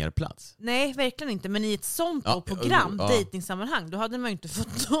ta mer plats. Nej, verkligen inte, men i ett sånt program, dejtingsammanhang, då hade man ju inte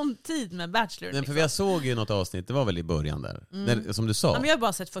fått någon tid med Bachelor. Nej, för jag såg ju något avsnitt, det var väl i början där, när, som du sa. Ja, men jag har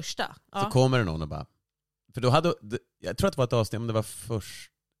bara sett första. Så kommer det någon och bara, för då hade, jag tror att det var ett avsnitt, om det var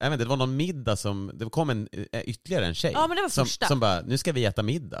först, jag vet inte, det var någon middag som, det kom ytterligare en tjej. Ja, men det var första. Som bara, nu ska vi äta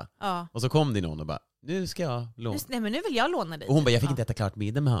middag. Ja. Och så kom det någon och bara, nu ska jag låna. Nej, men nu vill jag låna dig. Och hon bara, jag fick inte äta klart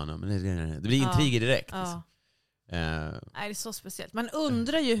middag med honom. Det blir intriger direkt. Ja. Nej, det är så speciellt. Man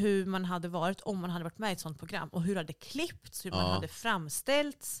undrar ju hur man hade varit om man hade varit med i ett sånt program. Och hur hade klippts, hur man hade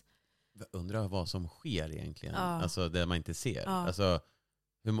framställts. Jag undrar vad som sker egentligen. Alltså det man inte ser. Alltså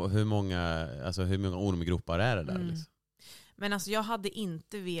hur många ormgropar är det där liksom? Men alltså jag hade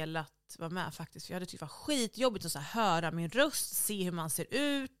inte velat vara med faktiskt. För jag hade tyckt det var skitjobbigt att så här, höra min röst, se hur man ser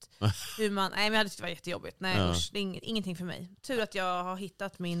ut. Nej, men jag hade tyckt det var jättejobbigt. Nej, usch, det är ingenting för mig. Tur att jag har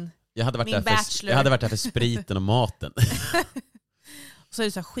hittat min bachelor. Jag hade varit där för spriten och maten. Och så är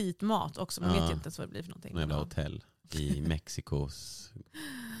det så här skitmat också. Man vet ju inte ens vad det blir för någonting. Någon jävla hotell i Mexikos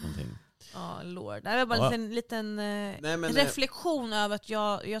någonting. Ja, lord. Det var bara en liten reflektion över att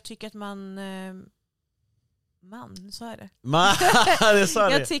jag tycker att så är det. Det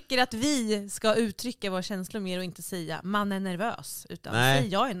sa jag tycker att vi ska uttrycka våra känslor mer och inte säga man är nervös, utan säga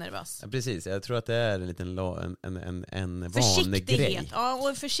jag är nervös. Ja, precis, jag tror att det är en liten en vanlig grej. Ja,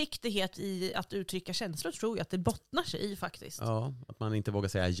 och försiktighet i att uttrycka känslor tror jag att det bottnar sig i faktiskt. Ja, att man inte vågar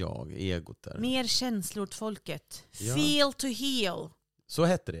säga egot där. Mer känslor åt folket. Feel to heal. Så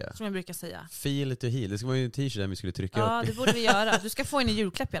hette det. Som jag brukar säga. Feel to heal. Det ska vara ju en t-shirt där vi skulle trycka upp. Ja, det borde vi göra. Du ska få en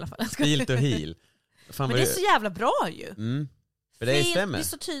julklapp i alla fall. Feel to heal. Men det är så jävla bra ju. För det stämmer. Det är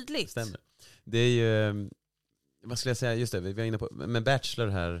så tydligt. Stämmer. Det är ju, vad skulle jag säga, just det, vi var inne på, med Bachelor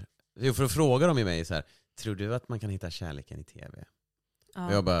här, för att fråga dem i mig så här, tror du att man kan hitta kärleken i tv?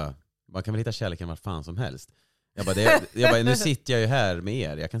 Och jag bara, man kan väl hitta kärleken var fan som helst. Jag bara, nu sitter jag ju här med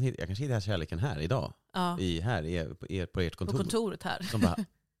er, jag kanske hitta kärleken här idag. På ert kontor. På kontoret här. Som bara,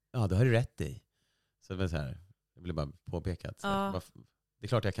 ja, det har du rätt i. Så det var så här, jag ville bara påpeka att det är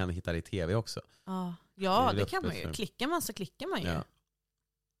klart jag kan hitta det i tv också. Ja, det kan man ju. Klickar man så klickar man ju. Ja.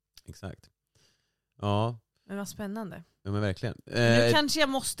 Exakt. Ja. Men vad spännande. Ja, men verkligen. Nu kanske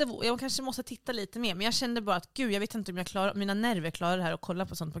jag kanske måste titta lite mer. Men jag kände bara att jag vet inte om mina nerver klarar det här och kolla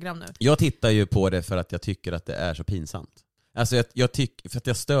på sånt program nu. Jag tittar ju på det för att jag tycker att det är så pinsamt. Alltså jag tycker, för att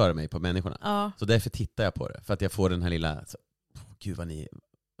jag stör mig på människorna. Så därför tittar jag på det. För att jag får den här lilla, gud vad ni...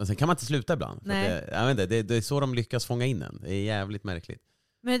 Och sen kan man inte sluta ibland. För det är så de lyckas fånga in en. Det är jävligt märkligt.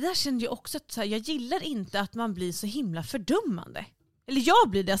 Men det där kände jag också att jag gillar inte att man blir så himla fördummande. Eller jag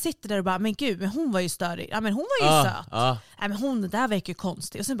blir det. Jag sitter där och bara, men gud, men hon var ju störig. Ja, men hon var ju söt. Nej, men hon, det där verkar ju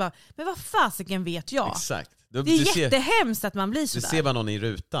konstigt. Och sen bara, men vad fasiken vet jag? Exakt. Det är jättehemskt att man blir sådär. Du ser bara någon i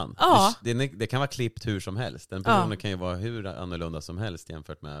rutan. Det kan vara klippt hur som helst. Den personen kan ju vara hur annorlunda som helst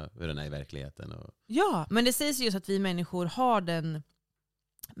jämfört med hur den är i verkligheten. Ja, men det sägs just att vi människor har den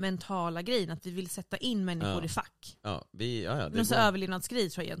mentala grejen att vi vill sätta in människor i fack. Det är en överlevnadsgrej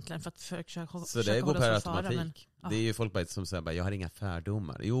tror jag egentligen för att försöka så det går per automatik. Det är ju folk bara som säger jag har inga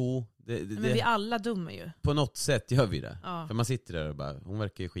fördomar. Jo, men vi alla dumma ju. På något sätt gör vi det. För man sitter där och bara, hon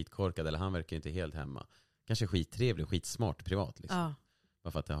verkar ju skitkorkad eller han verkar ju inte helt hemma. Kanske skittrevlig, skitsmart privat liksom.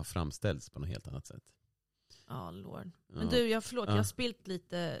 Bara för att det har framställts på något helt annat sätt. Lord. Men du, jag har spilt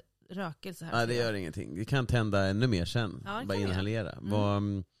lite rökelse här. Nej, det gör ingenting. Vi kan tända ännu mer sen. Bara inhalera.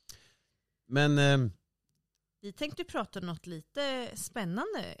 Men vi tänkte prata något lite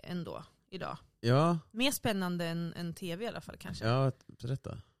spännande ändå idag. Ja. Mer spännande än tv i alla fall kanske. Ja,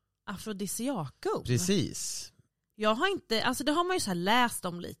 berätta. Afrodisiakum. Precis. Jag har inte, alltså det har man ju så här läst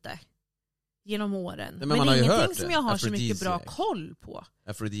om lite genom åren. Men det är ingenting som jag har så Aphrodisiac. mycket bra koll på.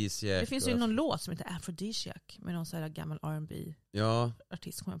 Aphrodisiac. Det finns ju någon låt som heter Aphrodisiac med någon så här gammal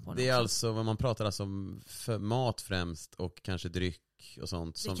R&B-artist. Ja, det är alltså vad man pratar alltså om för mat främst och kanske dryck och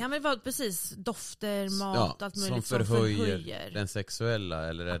sånt. Som, det kan väl vara precis dofter, mat, allt möjligt som förhöjer den sexuella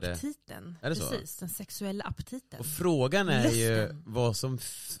eller är aptiten. Är det så? Precis, den sexuella aptiten. Och frågan är ju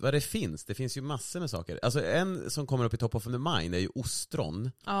vad det finns. Det finns ju massor med saker. Alltså en som kommer upp i top of the mind är ju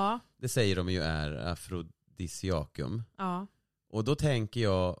ostron. Ja. Det säger de ju är afrodisiakum. Ja. Och då tänker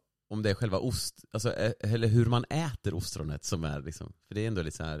jag om det är själva alltså, eller hur man äter ostronet som är liksom, för det är ändå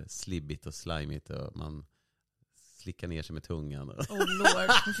lite så här slibbigt och slimigt och man slickar ner sig med tungan. Oh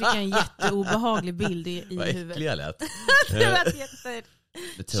lord, nu fick jag en jätteobehaglig bild i huvudet. Vad äcklig jag lät. Det var jätte...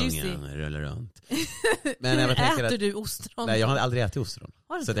 Med tungan rullar runt. Men hur äter du ostron? Nej, jag har aldrig ätit ostron.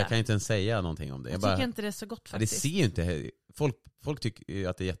 Så jag kan inte ens säga någonting om det. Jag tycker inte det är så gott faktiskt. Det ser ju inte... Folk tycker ju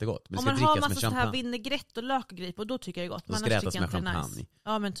att det är jättegott. Men om det ska man drickas har med massa champagne. Så här vinägrett och lök och grip, och då tycker jag det är gott. Det ska ätas med champagne. Nice.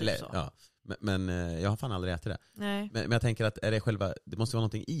 Ja, men typ så. Ja. Men jag har fan aldrig ätit det. Nej. Men jag tänker att är det måste vara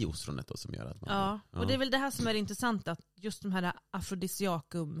någonting i ostronet då som gör att man... Ja, och det är väl det här som är intressant, att just de här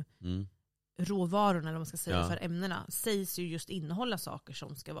afrodisiakum råvarorna, eller vad man ska säga, för ämnena sägs ju just innehålla saker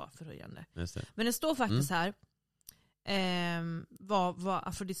som ska vara förhöjande. Men det står faktiskt här vad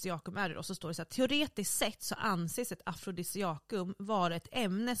afrodisiakum är, och så står det så här: teoretiskt sett så anses ett afrodisiakum vara ett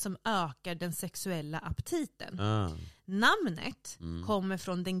ämne som ökar den sexuella aptiten. Namnet kommer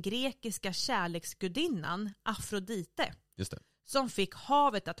från den grekiska kärleksgudinnan Afrodite, just det, som fick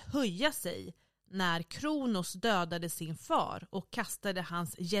havet att höja sig när Kronos dödade sin far och kastade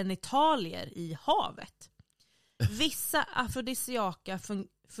hans genitalier i havet. Vissa afrodisiaka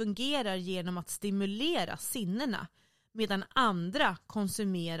fungerar genom att stimulera sinnena, medan andra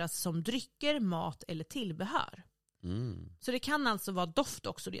konsumeras som drycker, mat eller tillbehör. Så det kan alltså vara doft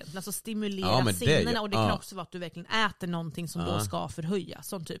också egentligen, alltså stimulera sinnena, och det kan också vara att du verkligen äter någonting som då ska förhöja.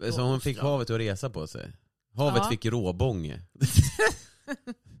 Som typ så hon fick havet att resa på sig. Havet fick råbånge.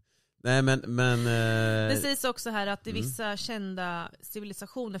 Nej, men det sägs också här att i vissa kända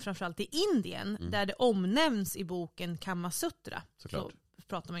civilisationer, framförallt i Indien, där det omnämns i boken Kama Sutra, så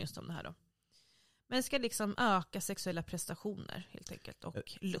pratar man just om det här då. Men det ska liksom öka sexuella prestationer helt enkelt,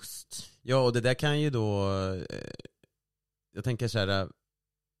 och lust. Ja, och det där kan ju då, jag tänker så här,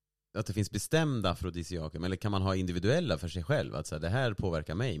 att det finns bestämda afrodisiakum, eller kan man ha individuella för sig själv? Att så här, det här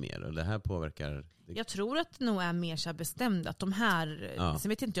påverkar mig mer, och det här påverkar... Jag tror att det nog är mer så här bestämda, att de här, sen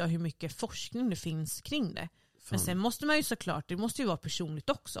vet inte jag hur mycket forskning det finns kring det. Men sen måste man ju såklart, det måste ju vara personligt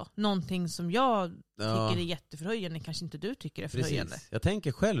också. Någonting som jag tycker är jätteförhöjande kanske inte du tycker är förhöjande. Precis. Jag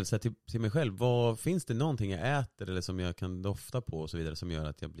tänker själv så här, till mig själv, finns det någonting jag äter eller som jag kan dofta på och så vidare som gör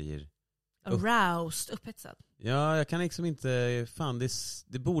att jag blir aroused, upphetsad. Ja, jag kan liksom inte, fan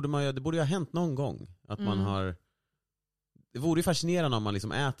det borde ju ha hänt någon gång att man har. Det vore ju fascinerande om man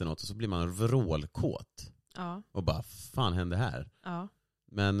liksom äter något och så blir man vrålkåt. Ja. Och bara, fan hände här? Ja.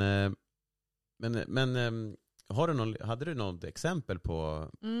 Men hade du något exempel på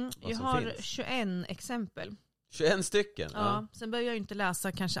vad jag som har finns? 21 exempel. 21 stycken? Ja. Sen behöver jag ju inte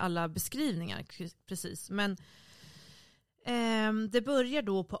läsa kanske alla beskrivningar precis. Men det börjar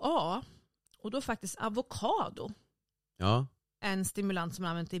då på A. Och då faktiskt avokado. Ja. En stimulant som man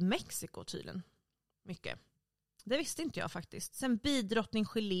använt i Mexiko tydligen. Mycket. Det visste inte jag faktiskt. Sen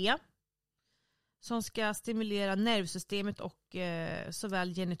bidrottninggelé. Som ska stimulera nervsystemet och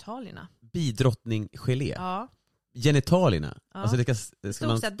såväl genitalierna. Bidrottninggelé? Ja. Genitalierna? Ja. Alltså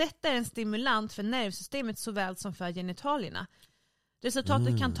detta är en stimulant för nervsystemet såväl som för genitalierna.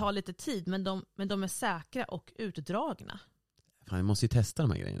 Resultatet kan ta lite tid, men de är säkra och utdragna. Fan, jag måste ju testa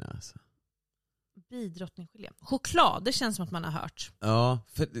de här grejerna alltså. Bidrottninggelé. Choklad, det känns som att man har hört. Ja,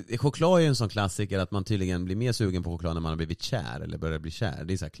 för choklad är ju en sån klassiker att man tydligen blir mer sugen på choklad när man har blivit kär eller börjar bli kär.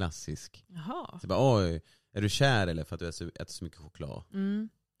 Det är så här klassisk. Jaha. Så bara, oj, är du kär eller för att du äter så mycket choklad?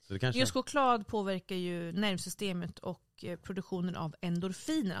 Så det kanske... Just choklad påverkar ju nervsystemet och produktionen av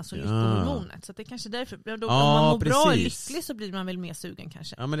endorfiner, alltså lyckohormonet. Så det är kanske därför, om man mår bra och lycklig så blir man väl mer sugen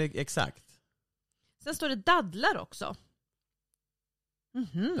kanske. Ja, men exakt. Sen står det dadlar också.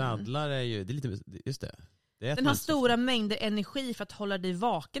 Dadlar är ju, det är lite, just det. Den har stora mängder energi för att hålla dig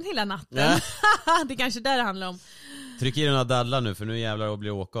vaken hela natten. Det är kanske där det handlar om. Tryck i några dadlar nu för nu jävlar och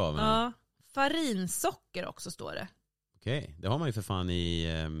blir åka av. Ja. Farinsocker också står det. Okej, det har man ju för fan i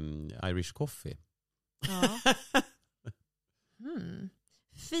Irish coffee. Ja.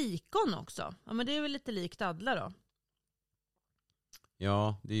 Fikon också. Ja, men det är väl lite likt dadlar då.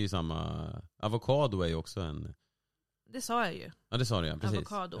 Ja, det är ju samma. Avokado är ju också en... Det sa jag ju. Ja, det sa du, ja. Precis.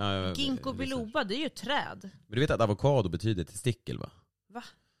 Avokado. Ja, Ginkgo biloba, det är ju ett träd. Men du vet att avokado betyder testikel, va? Va?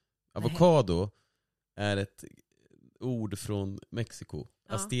 Avokado är ett ord från Mexiko.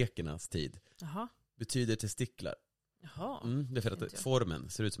 Ja. Aztekernas tid. Jaha. Betyder testiklar. Jaha. Det är för att formen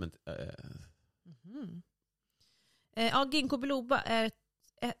ser ut som en... Ginkgo biloba är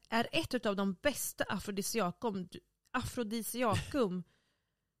ett av de bästa afrodisiakum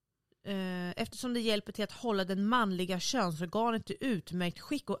eftersom det hjälper till att hålla den manliga könsorganet i utmärkt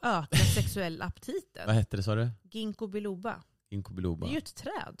skick och öka sexuell aptiten. Vad hette det, sa du? Ginkgo biloba. Ginkgo biloba. Det är ju ett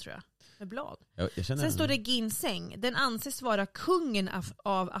träd, tror jag, med blad. Jag känner Sen står det ginseng. Den anses vara kungen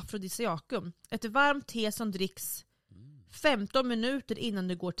av afrodisiakum. Ett varmt te som dricks 15 minuter innan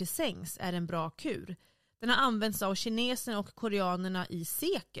du går till sängs är en bra kur. Den har använts av kineserna och koreanerna i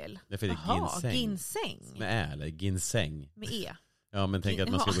sekel. Därför är det ginseng. Med ä eller ginseng. Med e. Ja, men tänk att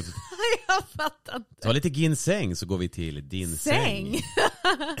man ska gå till... Jag fattar inte. Ta lite ginseng så går vi till din säng.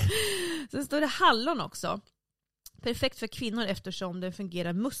 Sen står det hallon också. Perfekt för kvinnor eftersom den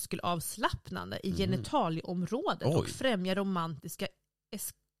fungerar muskelavslappnande i genitalieområdet och främjar romantiska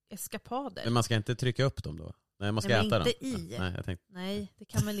eskapader. Men man ska inte trycka upp dem då? Nej, man ska äta dem. Inte i. Nej, jag tänkte... Nej, det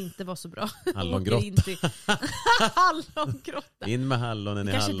kan väl inte vara så bra. Hallongrotta. Hallongrotta. In med hallonen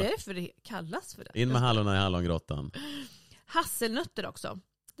i Kanske därför det kallas för det. In med hallonen i hallongrottan. Hasselnötter också.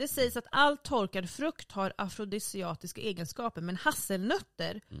 Det sägs att all torkad frukt har afrodisiatiska egenskaper, men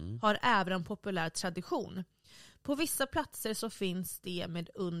hasselnötter har även en populär tradition. På vissa platser så finns det med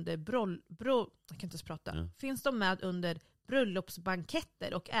under jag kan inte ens prata. Ja. Finns de med under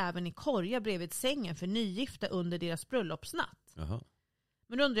bröllopsbanketter och även i korgar bredvid sängen för nygifta under deras bröllopsnatt. Jaha.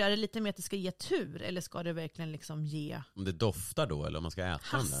 Men då undrar jag, är det lite mer att det ska ge tur eller ska det verkligen liksom ge... Om det doftar då eller om man ska äta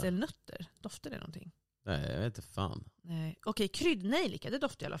hasselnötter? Doftar det någonting? Nej, jag vet inte fan. Nej. Okej, kryddnejlika, det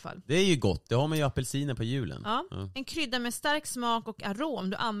doftar i alla fall. Det är ju gott, det har man ju apelsiner på julen. Ja. En krydda med stark smak och arom.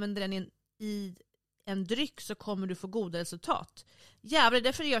 Du använder den i en dryck så kommer du få goda resultat. Jävlar,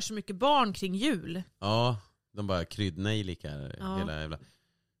 därför det gör så mycket barn kring jul. Ja, de bara kryddnejlikar hela jävla...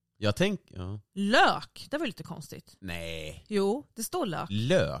 Jag tänker... Lök, det var lite konstigt. Nej. Jo, det står lök.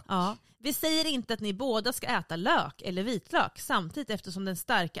 Lök? Ja. Vi säger inte att ni båda ska äta lök eller vitlök samtidigt eftersom den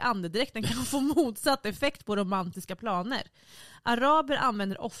starka andedräkten kan få motsatt effekt på romantiska planer. Araber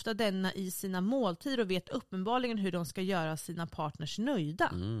använder ofta denna i sina måltider och vet uppenbarligen hur de ska göra sina partners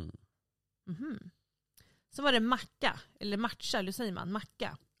nöjda. Så var det macka, eller matcha, eller säger man?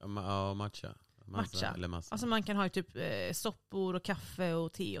 Macka. Ja, matcha. Matcha. Eller massa. Alltså man kan ha typ soppor och kaffe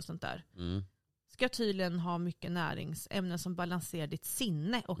och te och sånt där. Ska tydligen ha mycket näringsämnen som balanserar ditt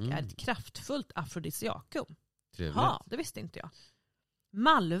sinne och är ett kraftfullt afrodisiakum. Trevligt. Ja, det visste inte jag.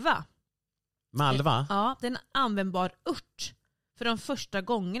 Malva. Malva? Ja, det är en användbar ört för de första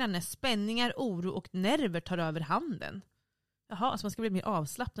gångerna när spänningar, oro och nerver tar över handen. Jaha, alltså man ska bli mer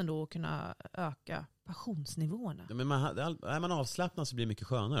avslappnad då och kunna öka passionsnivåerna. Ja, men är man avslappnad så blir det mycket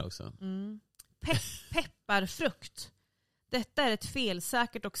skönare också. Pepparfrukt. Detta är ett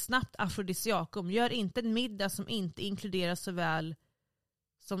felsäkert och snabbt afrodisiakum. Gör inte en middag som inte inkluderar såväl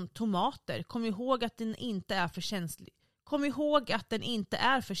som tomater. Kom ihåg att den inte är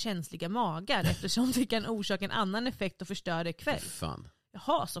för känsliga magar eftersom det kan orsaka en annan effekt och förstöra det kväll. Fan.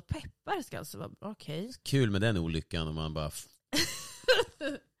 Jaha, så peppar ska alltså vara okej. Kul med den olyckan om man bara...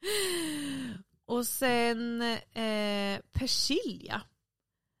 Och sen persilja.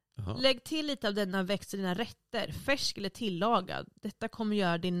 Jaha. Lägg till lite av denna växt i dina rätter, färsk eller tillagad. Detta kommer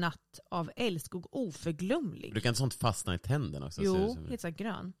göra din natt av älskog oförglömlig. Du kan sånt fastna i tänderna också. Jo, helt så här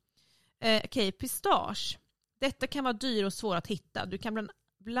grön. Okej, pistage. Detta kan vara dyr och svår att hitta. Du kan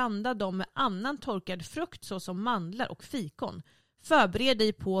blanda dem med annan torkad frukt såsom mandlar och fikon. Förbered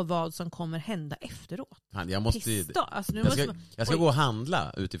dig på vad som kommer hända efteråt. Jag ska gå och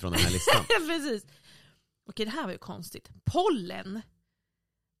handla utifrån den här listan. Precis. Okej, det här var ju konstigt. Pollen.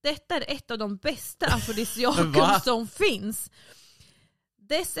 Detta är ett av de bästa afrodisiakum som finns.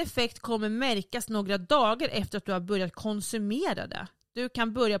 Dess effekt kommer märkas några dagar efter att du har börjat konsumera det. Du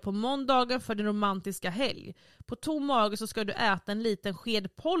kan börja på måndagen för din romantiska helg. På tom mage så ska du äta en liten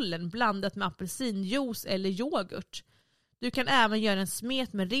sked pollen blandat med apelsinjuice eller yoghurt. Du kan även göra en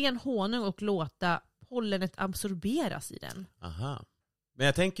smet med ren honung och låta pollenet absorberas i den. Aha. Men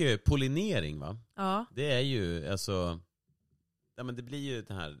jag tänker ju pollinering, va? Ja. Det är ju alltså... Ja, men det blir ju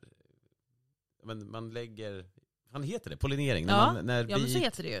det här... Man lägger... Vad heter det? Pollinering. Ja, men så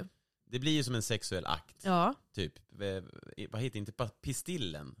heter det ju. Det blir ju som en sexuell akt. Ja. Typ. Vad heter inte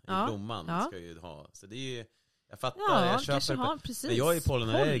pistillen i blomman ska ju ha. Så det är ju... Jag fattar, jag köper... Men jag är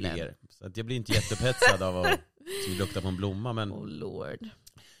pollenallergiker. Så att jag blir inte jättepetsad av att lukta på en blomma. Men... Oh lord.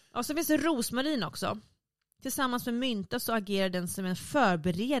 Och så finns det rosmarin också. Tillsammans med mynta så agerar den som en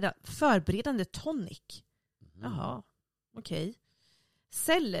förberedande tonic. Jaha, okej.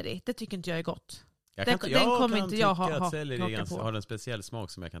 Selleri, det tycker inte jag är gott. Den kommer inte jag ha selleri har en speciell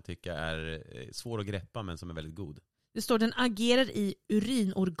smak som jag kan tycka är svår att greppa men som är väldigt god. Det står den agerar i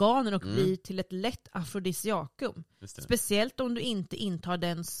urinorganen och blir till ett lätt afrodisiakum. Speciellt om du inte intar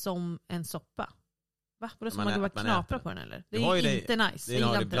den som en soppa. Va? Var det som man bara knaprar på den eller? Det är ju inte nice. Det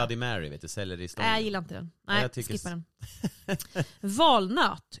är Bloody Mary, vet du, selleristång. Nej, jag gillar inte den. Nej, jag skippa den.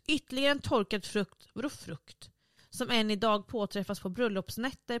 Valnöt, ytterligare en torkad frukt. Vadå frukt? Som än idag påträffas på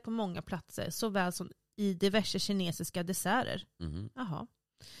bröllopsnätter på många platser, såväl som i diverse kinesiska desserter. Jaha.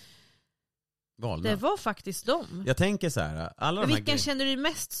 Valnöt. Det var faktiskt dem. Jag tänker så här, alla de vilken känner du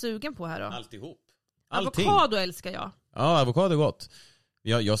mest sugen på här då? Alltihop. Avokado älskar jag. Ja, avokado är gott.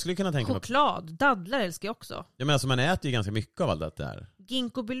 Jag skulle kunna tänka choklad, dadlar älskar jag också. Ja, men alltså man äter ju ganska mycket av allt det här.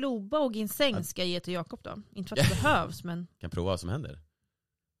 Ginkgo biloba och ginseng ska jag ge till Jakob då. Inte för att det behövs, men... Kan prova vad som händer.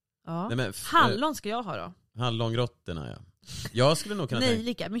 Ja. Nej, men hallon ska jag ha då. Hallongrottorna, ja. Jag skulle nog kunna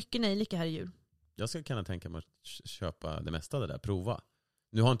mycket nejlika här i jul. Jag skulle kunna tänka mig att köpa det mesta av det där, prova.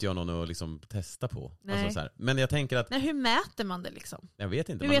 Nu har inte jag någon att liksom testa på. Alltså så här. Men jag tänker att... Nej, hur mäter man det liksom? Jag vet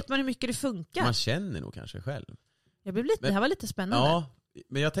inte. Hur vet man hur mycket det funkar? Man känner nog kanske själv. Det här var lite spännande. Ja,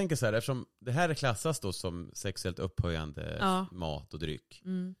 men jag tänker så här, eftersom det här är klassas då som sexuellt upphöjande mat och dryck.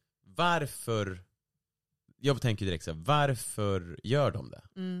 Varför... Jag tänker direkt så här, varför gör de det?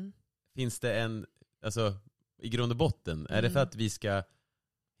 Finns det en... Alltså, i grund och botten, är det för att vi ska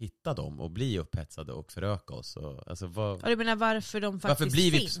hitta dem och bli upphetsade och föröka oss? Och, alltså, du menar varför de faktiskt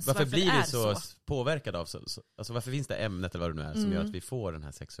finns? Varför blir vi så påverkade av alltså varför finns det ämnet eller vad det nu är som gör att vi får den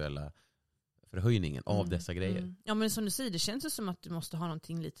här sexuella förhöjningen av dessa grejer? Ja, men som du säger, det känns ju som att du måste ha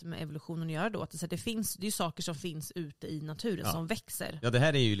någonting lite med evolutionen att göra då. Att det är ju saker som finns ute i naturen som växer. Ja, det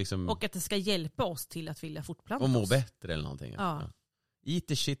här är ju liksom... Och att det ska hjälpa oss till att vilja fortplanta oss. Och må bättre eller någonting. Ja. Eat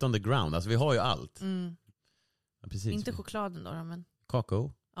the shit on the ground. Alltså vi har ju allt. Ja, precis. Inte chokladen då, men...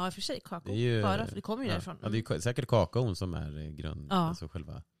 Kakao. Ja, i och för sig kakao. För det kommer ju därifrån. Ja, det är säkert kakaon som är grund. Ja. Alltså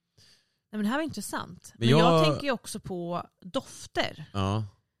själva. Nej, men det här var intressant. Men jag tänker ju också på dofter. Ja.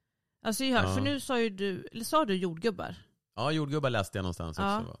 Alltså för nu sa du jordgubbar? Ja, jordgubbar läste jag någonstans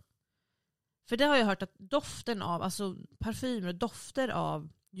också. För det har jag hört att doften av, alltså parfymer, dofter av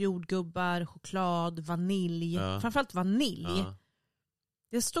jordgubbar, choklad, vanilj, framförallt vanilj.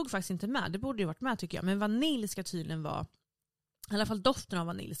 Det stod faktiskt inte med, det borde ju varit med tycker jag. Men vanilj ska tydligen vara, i alla fall doften av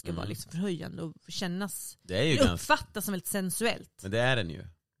vanilj ska vara liksom förhöjande och kännas, uppfattas som väldigt sensuellt. Men det är den ju.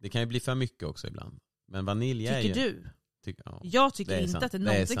 Det kan ju bli för mycket också ibland. Men vanilj är ju... Tycker du? Jag tycker inte sant. Att det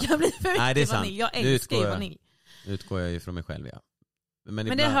någonsin kan bli för mycket vanilj. Jag älskar ju vanilj. Nu utgår jag ju från mig själv, ja. Men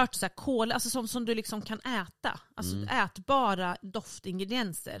det har jag hört så här, kola, alltså som du liksom kan äta. Alltså ätbara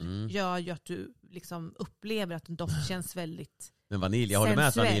doftingredienser gör ju att du liksom upplever att en doft känns väldigt... Men vanilj, jag håller med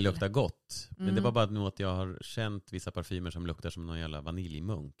att vanilj luktar gott. Men det var bara nog att jag har känt vissa parfymer som luktar som någon jävla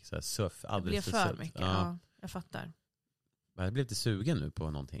vaniljmunk. Så här suff, alldeles för sött. Mycket, ja, jag fattar. Jag blev lite sugen nu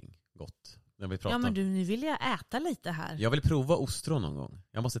på någonting gott. Ja, men nu vill jag äta lite här. Jag vill prova ostron någon gång.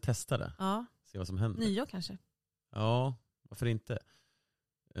 Jag måste testa det. Ja. Se vad som händer. Nyår kanske. Ja, varför inte?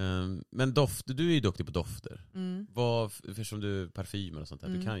 Men doft, du är ju duktig på dofter. Eftersom du parfymer och sånt där,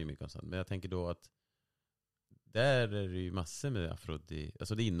 du kan ju mycket om sånt. Men jag tänker då att där är det ju massor med afrodi.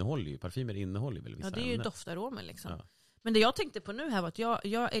 Alltså det innehåller ju, parfymer innehåller väl vissa ämnen. Ja, det är ju doftaromer liksom. Ja. Men det jag tänkte på nu här var att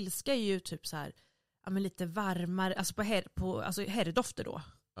jag älskar ju typ så här, ja, men lite varmare, alltså alltså herrdofter då.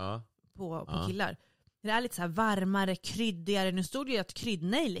 Ja. På killar. Det är lite så här varmare, kryddigare. Nu stod det ju att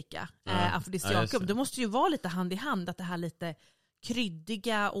kryddnejlika är afrodisiakum. Det måste ju vara lite hand i hand att det här lite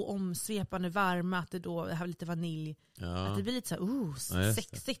kryddiga och omsvepande varma, att det här lite vanilj. Ja. Att det blir lite så här,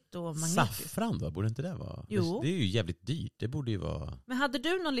 sexigt och magnetiskt. Saffran då, borde inte det vara? Jo. Det är ju jävligt dyrt, det borde ju vara... Men hade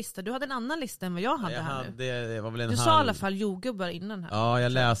du någon lista? Du hade en annan lista än vad jag hade här nu. Det var väl du sa i alla fall jordgubbar innan här. Ja,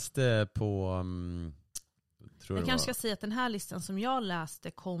 jag läste på... jag kanske ska säga att den här listan som jag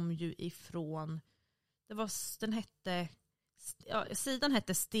läste kom ju ifrån... sidan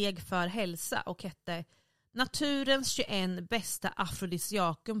hette Steg för hälsa och hette Naturens 21 bästa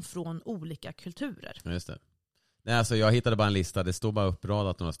afrodisiakum från olika kulturer. Ja, just det. Nej, alltså jag hittade bara en lista, det står bara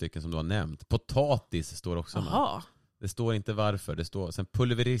uppradat några stycken som du har nämnt. Potatis står också med. Det står inte varför, det står sen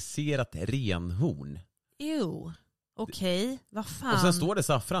pulveriserat renhorn. Okej, vad fan. Och sen står det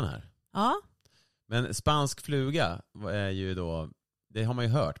saffran här. Ja. Men spansk fluga är ju då, det har man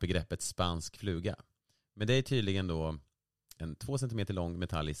ju hört begreppet spansk fluga. Men det är tydligen då en 2 centimeter lång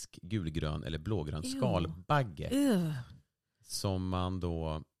metallisk gulgrön eller blågrön skalbagge. Som man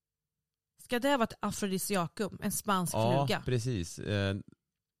då... Ska det vara ett afrodisiakum? En spansk fluga? Ja, precis.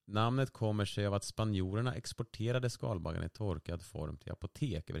 Namnet kommer sig av att spanjorerna exporterade skalbaggarna i torkad form till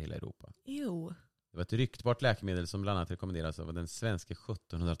apotek över hela Europa. Jo. Det var ett ryktbart läkemedel som bland annat rekommenderas av den svenska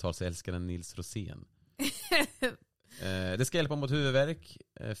 1700-talsälskaren Nils Rosén. Det ska hjälpa mot huvudvärk,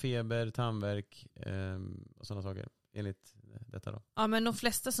 feber, tandvärk och sådana saker. Enligt detta då. Ja, men de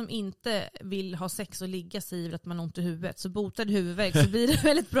flesta som inte vill ha sex och ligga säger att man har ont i huvudet. Så botar det huvudvärk så blir det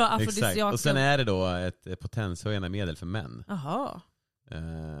väldigt bra afrodisiak. Exakt. Och sen är det då ett potenshöjande medel för män. Jaha.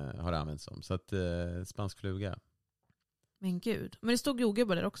 Har det använts som. Så att spansk fluga. Men gud. Men det stod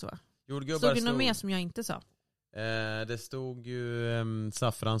jordgubbar där också va? Jordgubbar stod det något mer som jag inte sa? Det stod ju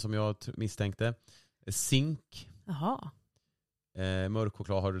saffran som jag misstänkte. Zink. Jaha. Mörk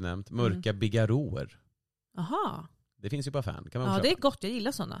choklad har du nämnt. Mörka bigarroer. Jaha. Det finns ju på affären. Kan man köpa. Det är gott. Jag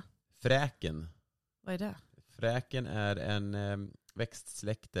gillar sådana. Fräken. Vad är det? Fräken är en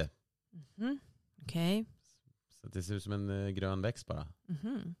växtsläkte. Mm-hmm. Okej. Så det ser ut som en grön växt bara.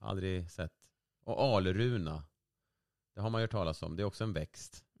 Mm-hmm. Aldrig sett. Och alruna. Det har man hört talas om. Det är också en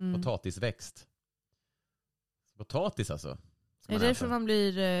växt. Potatisväxt. Potatis alltså. Är det därför man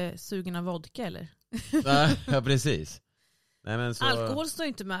blir sugen av vodka eller? Nej, ja, precis. Nej, men så... Alkohol står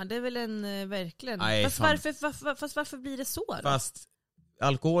inte med. Det är väl en verkligen. Nej, fast varför blir det så då? Fast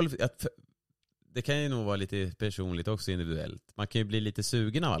alkohol, det kan ju nog vara lite personligt också, individuellt. Man kan ju bli lite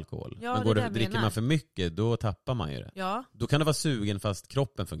sugen av alkohol. Ja, men dricker man för mycket, då tappar man ju det. Ja. Då kan det vara sugen fast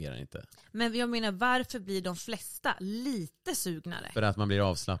kroppen fungerar inte. Men jag menar, varför blir de flesta lite sugnare? För att man blir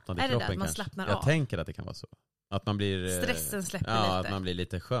avslappnad i kroppen det att man kanske. slappnar Jag av? tänker att det kan vara så. Att man blir... Stressen släpper lite. lite. Att man blir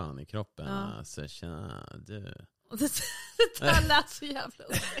lite skön i kroppen. Ja. Alltså, tjena, du. Och det lät så jävla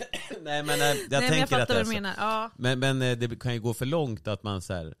Nej, men jag tänker jag fattar att det är vad du så. menar. Ja. Men det kan ju gå för långt att man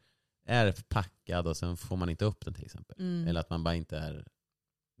så här är packad och sen får man inte upp den till exempel. Eller att man bara inte är...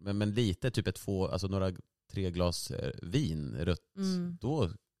 Men lite, typ några 3 glas vin rött.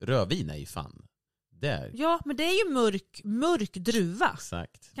 Då, rödvin är ju fan. Där. Ja, men det är ju mörk druva.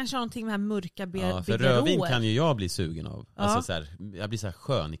 Exakt. Kanske har någonting med här mörka Ja, för rödvin kan ju jag bli sugen av. Ja. Alltså så här, jag blir så här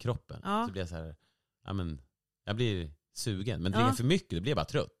skön i kroppen. Ja. Så blir jag så här, jag blir sugen. Men dricker jag för mycket, då blir jag bara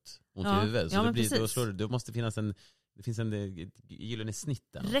trött. Ont i huvudet. Så det måste finnas det finns en gyllene snitt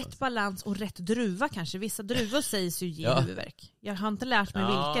där. Rätt balans och rätt druva kanske. Vissa druvor sägs ju ge huvudvärk. Jag har inte lärt mig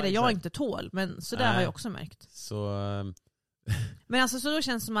vilka det jag inte tål. Men så där har jag också märkt. Så... Men alltså så då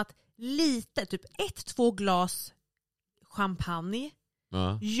känns det som att lite, typ 1-2 glas champagne,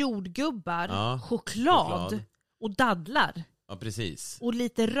 jordgubbar, choklad och dadlar. Ja, precis. Och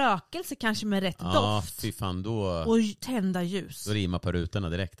lite rökelse kanske med rätt doft. Fy fan, då... Och tända ljus. Då rimmar på rutorna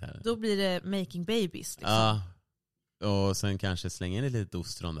direkt här. Då blir det making babies liksom. Ja. Och sen kanske slänga in ett litet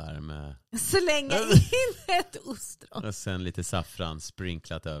ostron där med... Slänga in ett ostron. Och sen lite saffran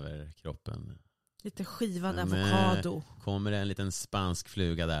sprinklat över kroppen. Lite skivad avokado. Kommer det en liten spansk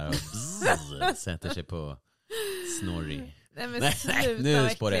fluga där och sätter sig på Snorri. Nej, men sluta, nu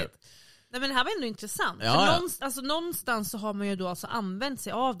spår det. Nej, men det här var ändå intressant. Ja. Någonstans så har man ju då alltså använt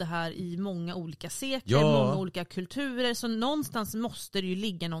sig av det här i många olika sekler, många olika kulturer. Så någonstans måste det ju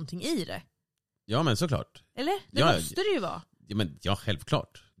ligga någonting i det. Ja, men såklart. Eller? Det måste det ju vara. Ja,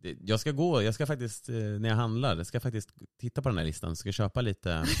 självklart. Jag ska faktiskt, när jag handlar, jag ska faktiskt titta på den här listan. Ska köpa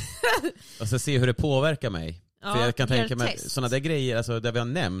lite och så se hur det påverkar mig. Ja, för jag kan tänka mig, sådana där grejer, alltså där vi har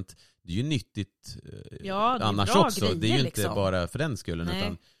nämnt, det är ju nyttigt annars också. Grejer, det är ju liksom. inte bara för den skullen.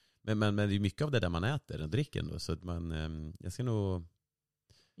 Utan, men det är ju mycket av det där man äter och dricker ändå. Så att jag ska nog...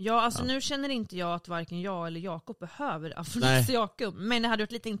 Ja, alltså nu känner inte jag att varken jag eller Jakob behöver afrodisiakum. Men det hade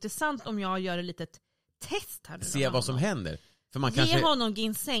varit lite intressant om jag gör ett litet test här nu. Se vad som händer. För man Ge honom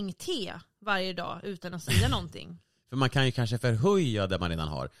ginseng-te varje dag utan att säga någonting. För man kan ju kanske förhöja det man redan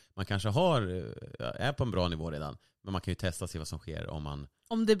har. Man kanske är på en bra nivå redan. Men man kan ju testa och se vad som sker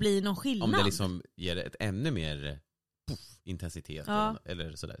om det blir någon skillnad. Om det liksom ger ett ännu mer intensitet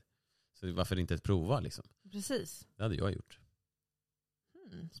eller sådär. Så varför inte prova liksom? Precis. Det hade jag gjort.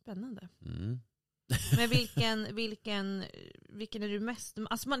 Spännande. Men vilken är du mest...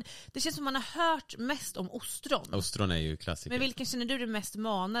 Alltså det känns som man har hört mest om ostron. Ostron är ju klassiker. Men vilken känner du är mest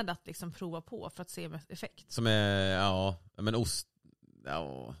manad att liksom prova på för att se effekt? Som är,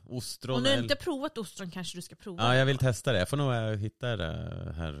 ostron. Om du inte provat ostron kanske du ska prova. Ja, jag vill testa det. Jag får nog hitta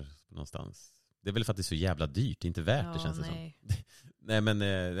det här någonstans. Det är väl för att det är så jävla dyrt. Det är inte värt det, känns det som. Nej,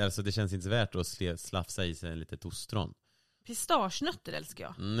 men alltså, det känns inte värt att slafsa i sig en litet ostron. Pistagenötter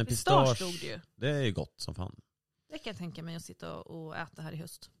älskar jag. Pistage stod det ju. Det är ju gott som fan. Det kan jag tänka mig att sitta och äta här i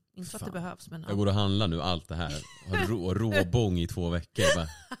höst. Inte för att det behövs, men... Jag går och handlar nu allt det här. Har råbång i 2 veckor.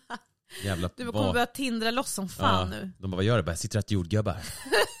 Jävla, du kommer börja tindra loss som fan nu. De bara, vad gör det? Jag sitter och äter jordgubbar.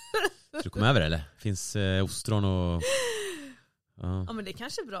 Ska du komma över eller? Finns ostron och Ja, men det är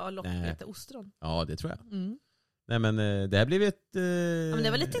kanske bra att locka lite ostron. Ja, det tror jag. Nej, men det här blev ett... Ja, men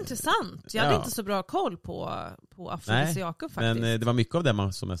det var lite intressant. Jag hade inte så bra koll på afrodisiakum faktiskt. Men det var mycket av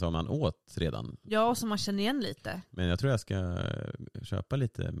det som jag sa man åt redan. Ja, och som man känner igen lite. Men jag tror jag ska köpa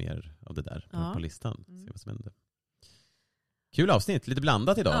lite mer av det där på listan. Se vad som händer. Kul avsnitt, lite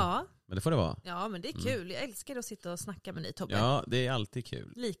blandat idag. Ja. Men det får det vara. Ja, men det är kul. Jag älskar att sitta och snacka med dig, Tobbe. Ja, det är alltid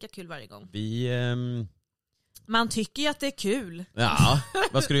kul. Lika kul varje gång. Man tycker ju att det är kul. Ja,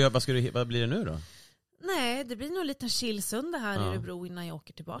 vad blir det nu då? Nej, det blir nog lite chillsunda här i Örebro innan jag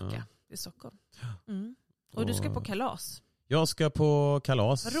åker tillbaka till Stockholm. Och du ska på kalas. Jag ska på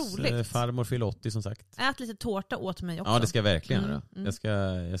kalas. Roligt. Farmor fyller 80 som sagt. Ät lite tårta åt mig också. Ja, det ska jag verkligen göra.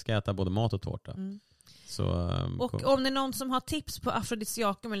 Jag ska äta både mat och tårta. Så, och om det är någon som har tips på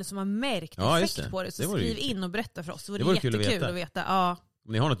afrodisiakum eller som har märkt effekt på det, så skriv in och berätta för oss. Det vore jättekul att veta. Ja.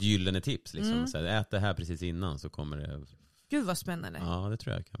 Om ni har något gyllene tips, liksom, så ät det här precis innan så kommer det... Gud vad spännande. Ja, det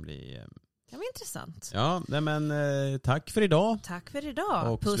tror jag kan bli... Det var intressant. Ja, men tack för idag. Tack för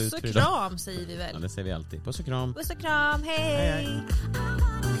idag. Och puss och kram säger vi väl. Ja, det säger vi alltid. Puss och kram. Puss och kram, hej. Hej.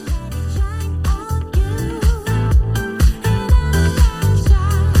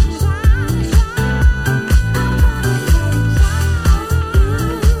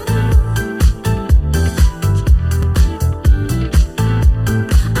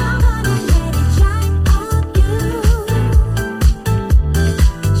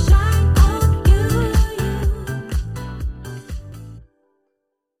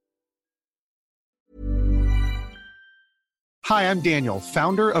 Hi, I'm Daniel,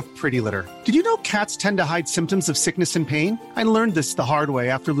 founder of Pretty Litter. Did you know cats tend to hide symptoms of sickness and pain? I learned this the hard way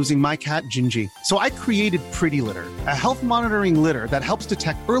after losing my cat, Gingy. So I created Pretty Litter, a health monitoring litter that helps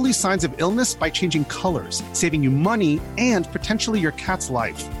detect early signs of illness by changing colors, saving you money and potentially your cat's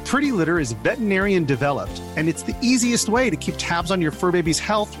life. Pretty Litter is veterinarian developed, and it's the easiest way to keep tabs on your fur baby's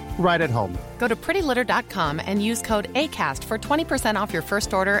health right at home. Go to prettylitter.com and use code ACAST for 20% off your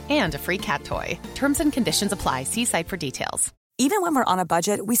first order and a free cat toy. Terms and conditions apply. See site for details. Even when we're on a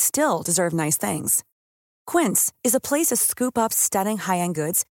budget, we still deserve nice things. Quince is a place to scoop up stunning high-end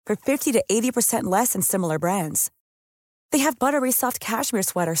goods for 50 to 80% less than similar brands. They have buttery soft cashmere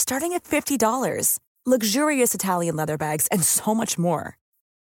sweaters starting at $50, luxurious Italian leather bags, and so much more.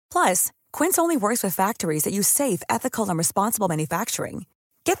 Plus, Quince only works with factories that use safe, ethical, and responsible manufacturing.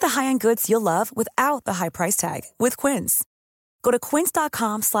 Get the high-end goods you'll love without the high price tag with Quince. Go to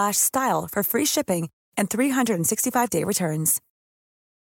quince.com/style for free shipping and 365-day returns.